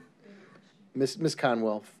have. Ms.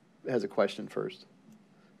 Conwell has a question first.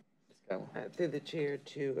 Through the chair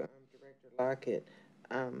to Director Lockett.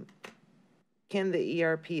 Can the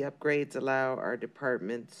ERP upgrades allow our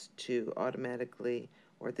departments to automatically,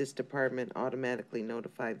 or this department automatically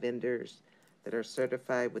notify vendors that are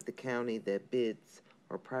certified with the county that bids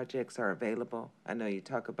or projects are available? I know you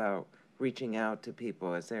talk about reaching out to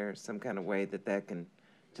people. Is there some kind of way that that can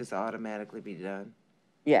just automatically be done?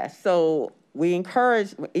 Yes, so we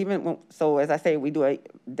encourage, so as I say, we do a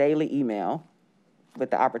daily email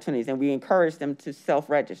with the opportunities, and we encourage them to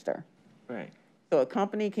self-register. Right. So a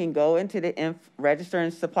company can go into the register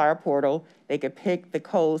and supplier portal, they could pick the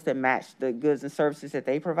codes that match the goods and services that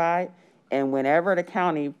they provide, and whenever the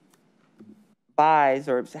county buys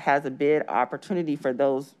or has a bid opportunity for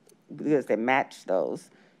those goods that match those,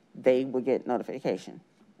 they will get notification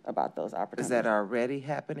about those opportunities. Is that already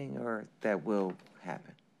happening, or that will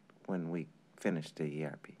happen when we finish the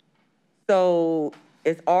ERP? So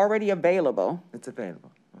it's already available. It's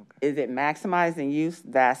available. Okay. Is it maximized in use?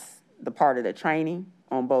 That's the part of the training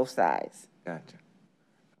on both sides. Gotcha.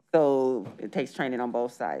 So it takes training on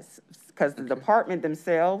both sides. Because the department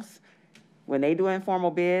themselves, when they do an informal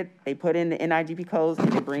bid, they put in the NIGP codes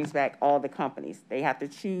and it brings back all the companies. They have to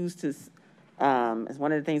choose to, as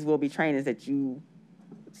one of the things we'll be trained is that you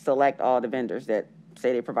select all the vendors that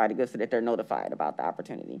say they provide the goods so that they're notified about the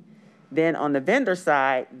opportunity. Then on the vendor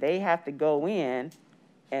side, they have to go in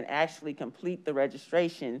and actually complete the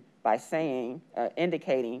registration by saying,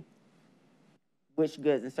 indicating which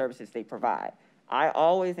goods and services they provide. I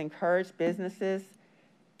always encourage businesses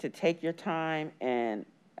to take your time and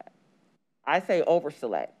I say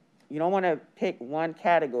over-select. You don't want to pick one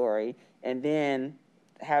category and then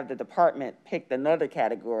have the department pick another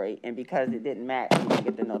category, and because it didn't match, you don't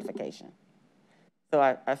get the notification. So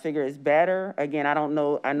I figure it's better. Again, I don't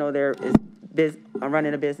know. I know there is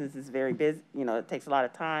running a business is very busy. You know, it takes a lot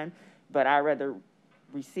of time, but I'd rather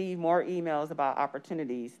receive more emails about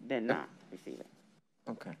opportunities than not receive it.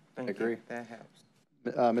 Okay, thank you. I agree. That helps.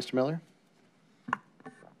 Mr. Miller?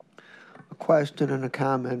 A question and a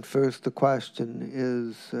comment. First, the question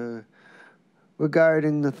is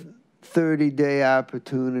regarding the 30-day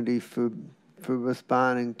opportunity for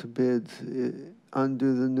responding to bids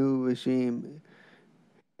under the new regime.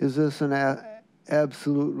 Is this an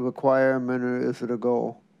absolute requirement or is it a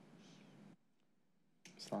goal?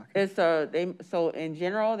 It's so in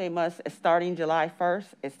general, they must, starting July 1st,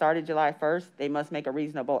 it started July 1st, they must make a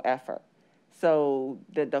reasonable effort. So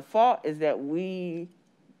the default is that we,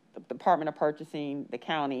 the Department of Purchasing, the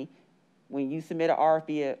county, when you submit an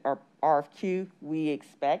RFP or RFQ, we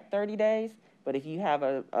expect 30 days, but if you have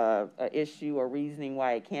a issue or reasoning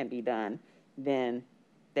why it can't be done, then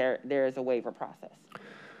there is a waiver process.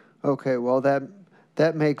 Okay, well,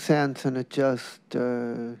 that makes sense, and it just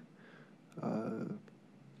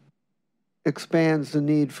expands the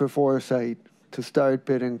need for foresight to start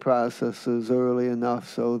bidding processes early enough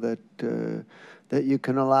so that that you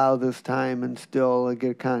can allow this time and still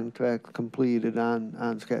get contracts completed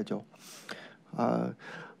on schedule.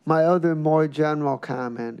 My other more general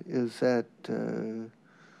comment is that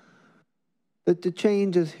the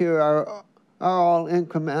changes here are all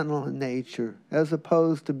incremental in nature, as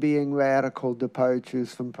opposed to being radical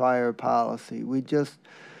departures from prior policy. We just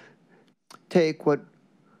take what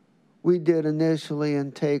we did initially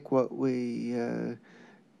and take what we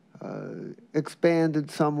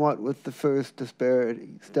expanded somewhat with the first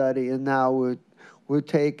disparity study, and now we're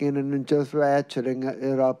taking and just ratcheting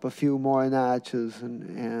it up a few more notches,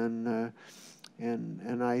 and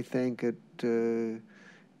I think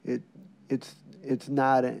it's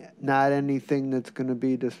not anything that's going to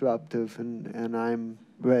be disruptive, and I'm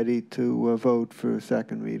ready to vote for a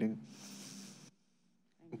second reading.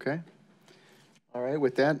 Okay. All right.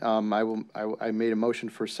 With that, I made a motion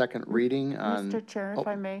for second reading on. Mr. Chair, if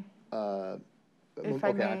I may. If okay,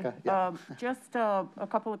 I may, Anka, yeah. just a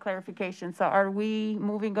couple of clarifications. So are we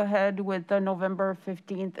moving ahead with the November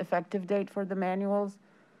 15th effective date for the manuals?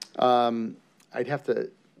 I'd have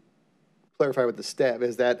to clarify with the staff.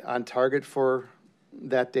 Is that on target for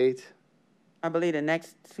that date? I believe the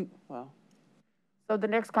next two, well. So the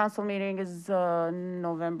next council meeting is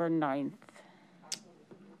November 9th.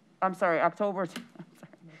 I'm sorry, October. I'm sorry.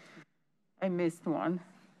 I missed one.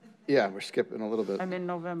 Yeah, we're skipping a little bit. I'm in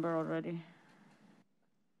November already.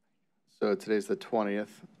 So today's the 20th.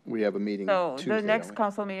 We have a meeting Tuesday. So the next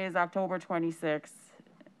council meeting is October 26th,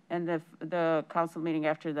 and the council meeting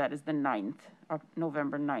after that is the 9th,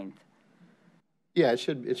 November 9th. Yeah, it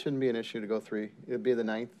shouldn't be an issue to go 3. It'd be the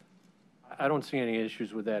 9th. I don't see any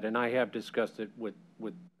issues with that, and I have discussed it with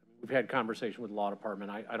we've had conversation with the law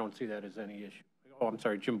department. I don't see that as any issue. Oh, I'm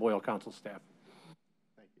sorry, Jim Boyle, council staff.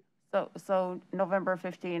 So November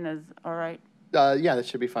 15 is all right? Yeah, that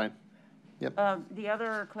should be fine. Yep. The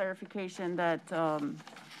other clarification that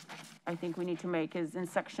I think we need to make is in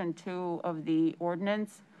section 2 of the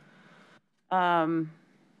ordinance. Section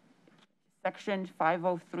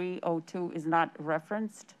 50302 is not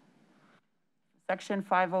referenced. Section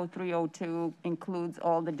 50302 includes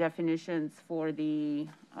all the definitions for the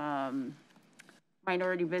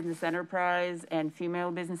minority business enterprise and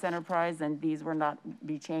female business enterprise, and these will not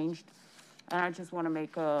be changed. And I just want to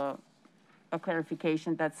make a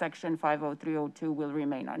clarification that section 50302 will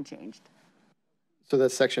remain unchanged. So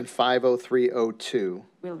that's section 50302.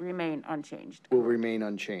 Will remain unchanged. Will remain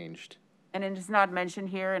unchanged. And it is not mentioned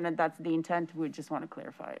here, and that's the intent. We just want to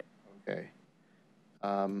clarify it. Okay.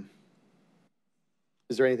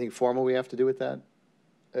 Is there anything formal we have to do with that,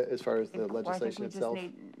 as far as the legislation itself? I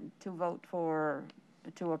think we just need to vote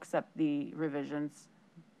to accept the revisions.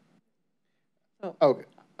 So, okay.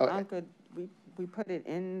 I'm good. We put it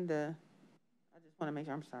in the, I just want to make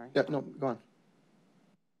sure, I'm sorry. Yeah, no, go on.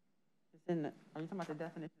 It's in the, are you talking about the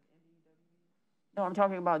definition? No, I'm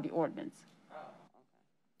talking about the ordinance.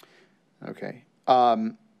 Okay.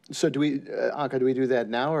 So do we, Anka, do we do that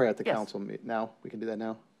now or at the council meeting? Now? We can do that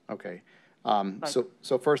now? Okay.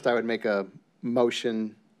 So first I would make a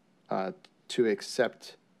motion to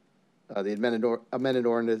accept the amended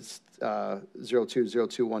ordinance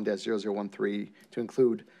 02021-0013 to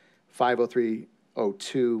include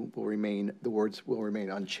 50302 will remain, the words will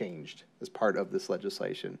remain unchanged as part of this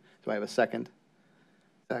legislation. Do I have a second?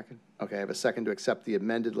 Second. Okay, I have a second to accept the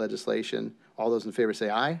amended legislation. All those in favor say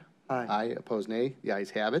aye. Aye. Aye, opposed nay. The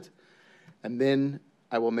ayes have it. And then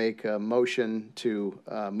I will make a motion to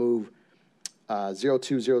move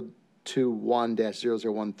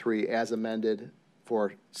 02021-0013 as amended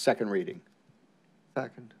for second reading.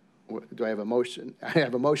 Second. Do I have a motion? I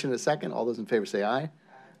have a motion and a second. All those in favor say aye.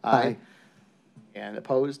 Aye. And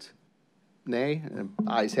opposed? Nay. And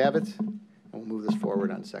ayes have it. And we'll move this forward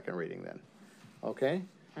on second reading then. Okay?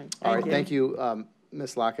 All right, thank you,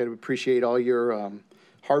 Ms. Lockett. We appreciate all your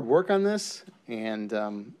hard work on this and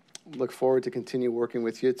look forward to continue working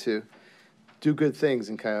with you to do good things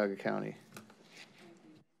in Cuyahoga County.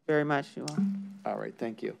 Very much, you all. All right,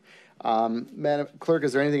 thank you. Madam Clerk,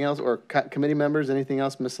 is there anything else, or committee members, anything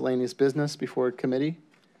else miscellaneous business before committee?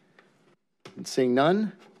 And seeing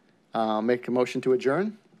none, make a motion to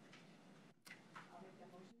adjourn.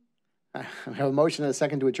 I have a motion and a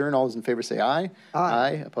second to adjourn. All those in favor say aye.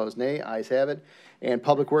 Aye. Opposed, nay. Ayes have it. And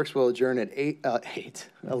Public Works will adjourn at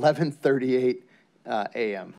 11:38 a.m.